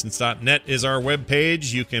 TheInstance.net is our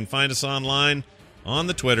webpage. You can find us online on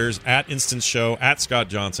the Twitters, at Instance Show, at Scott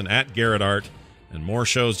Johnson, at Garrett Art, and more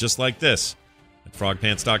shows just like this at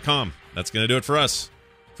frogpants.com. That's going to do it for us,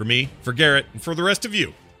 for me, for Garrett, and for the rest of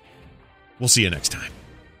you. We'll see you next time.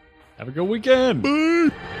 Have a good weekend. Bye.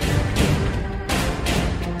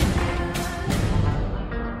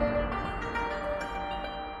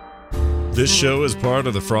 This show is part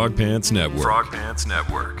of the Frog Pants Network. Frog Pants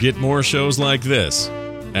Network. Get more shows like this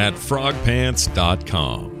at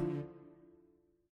frogpants.com.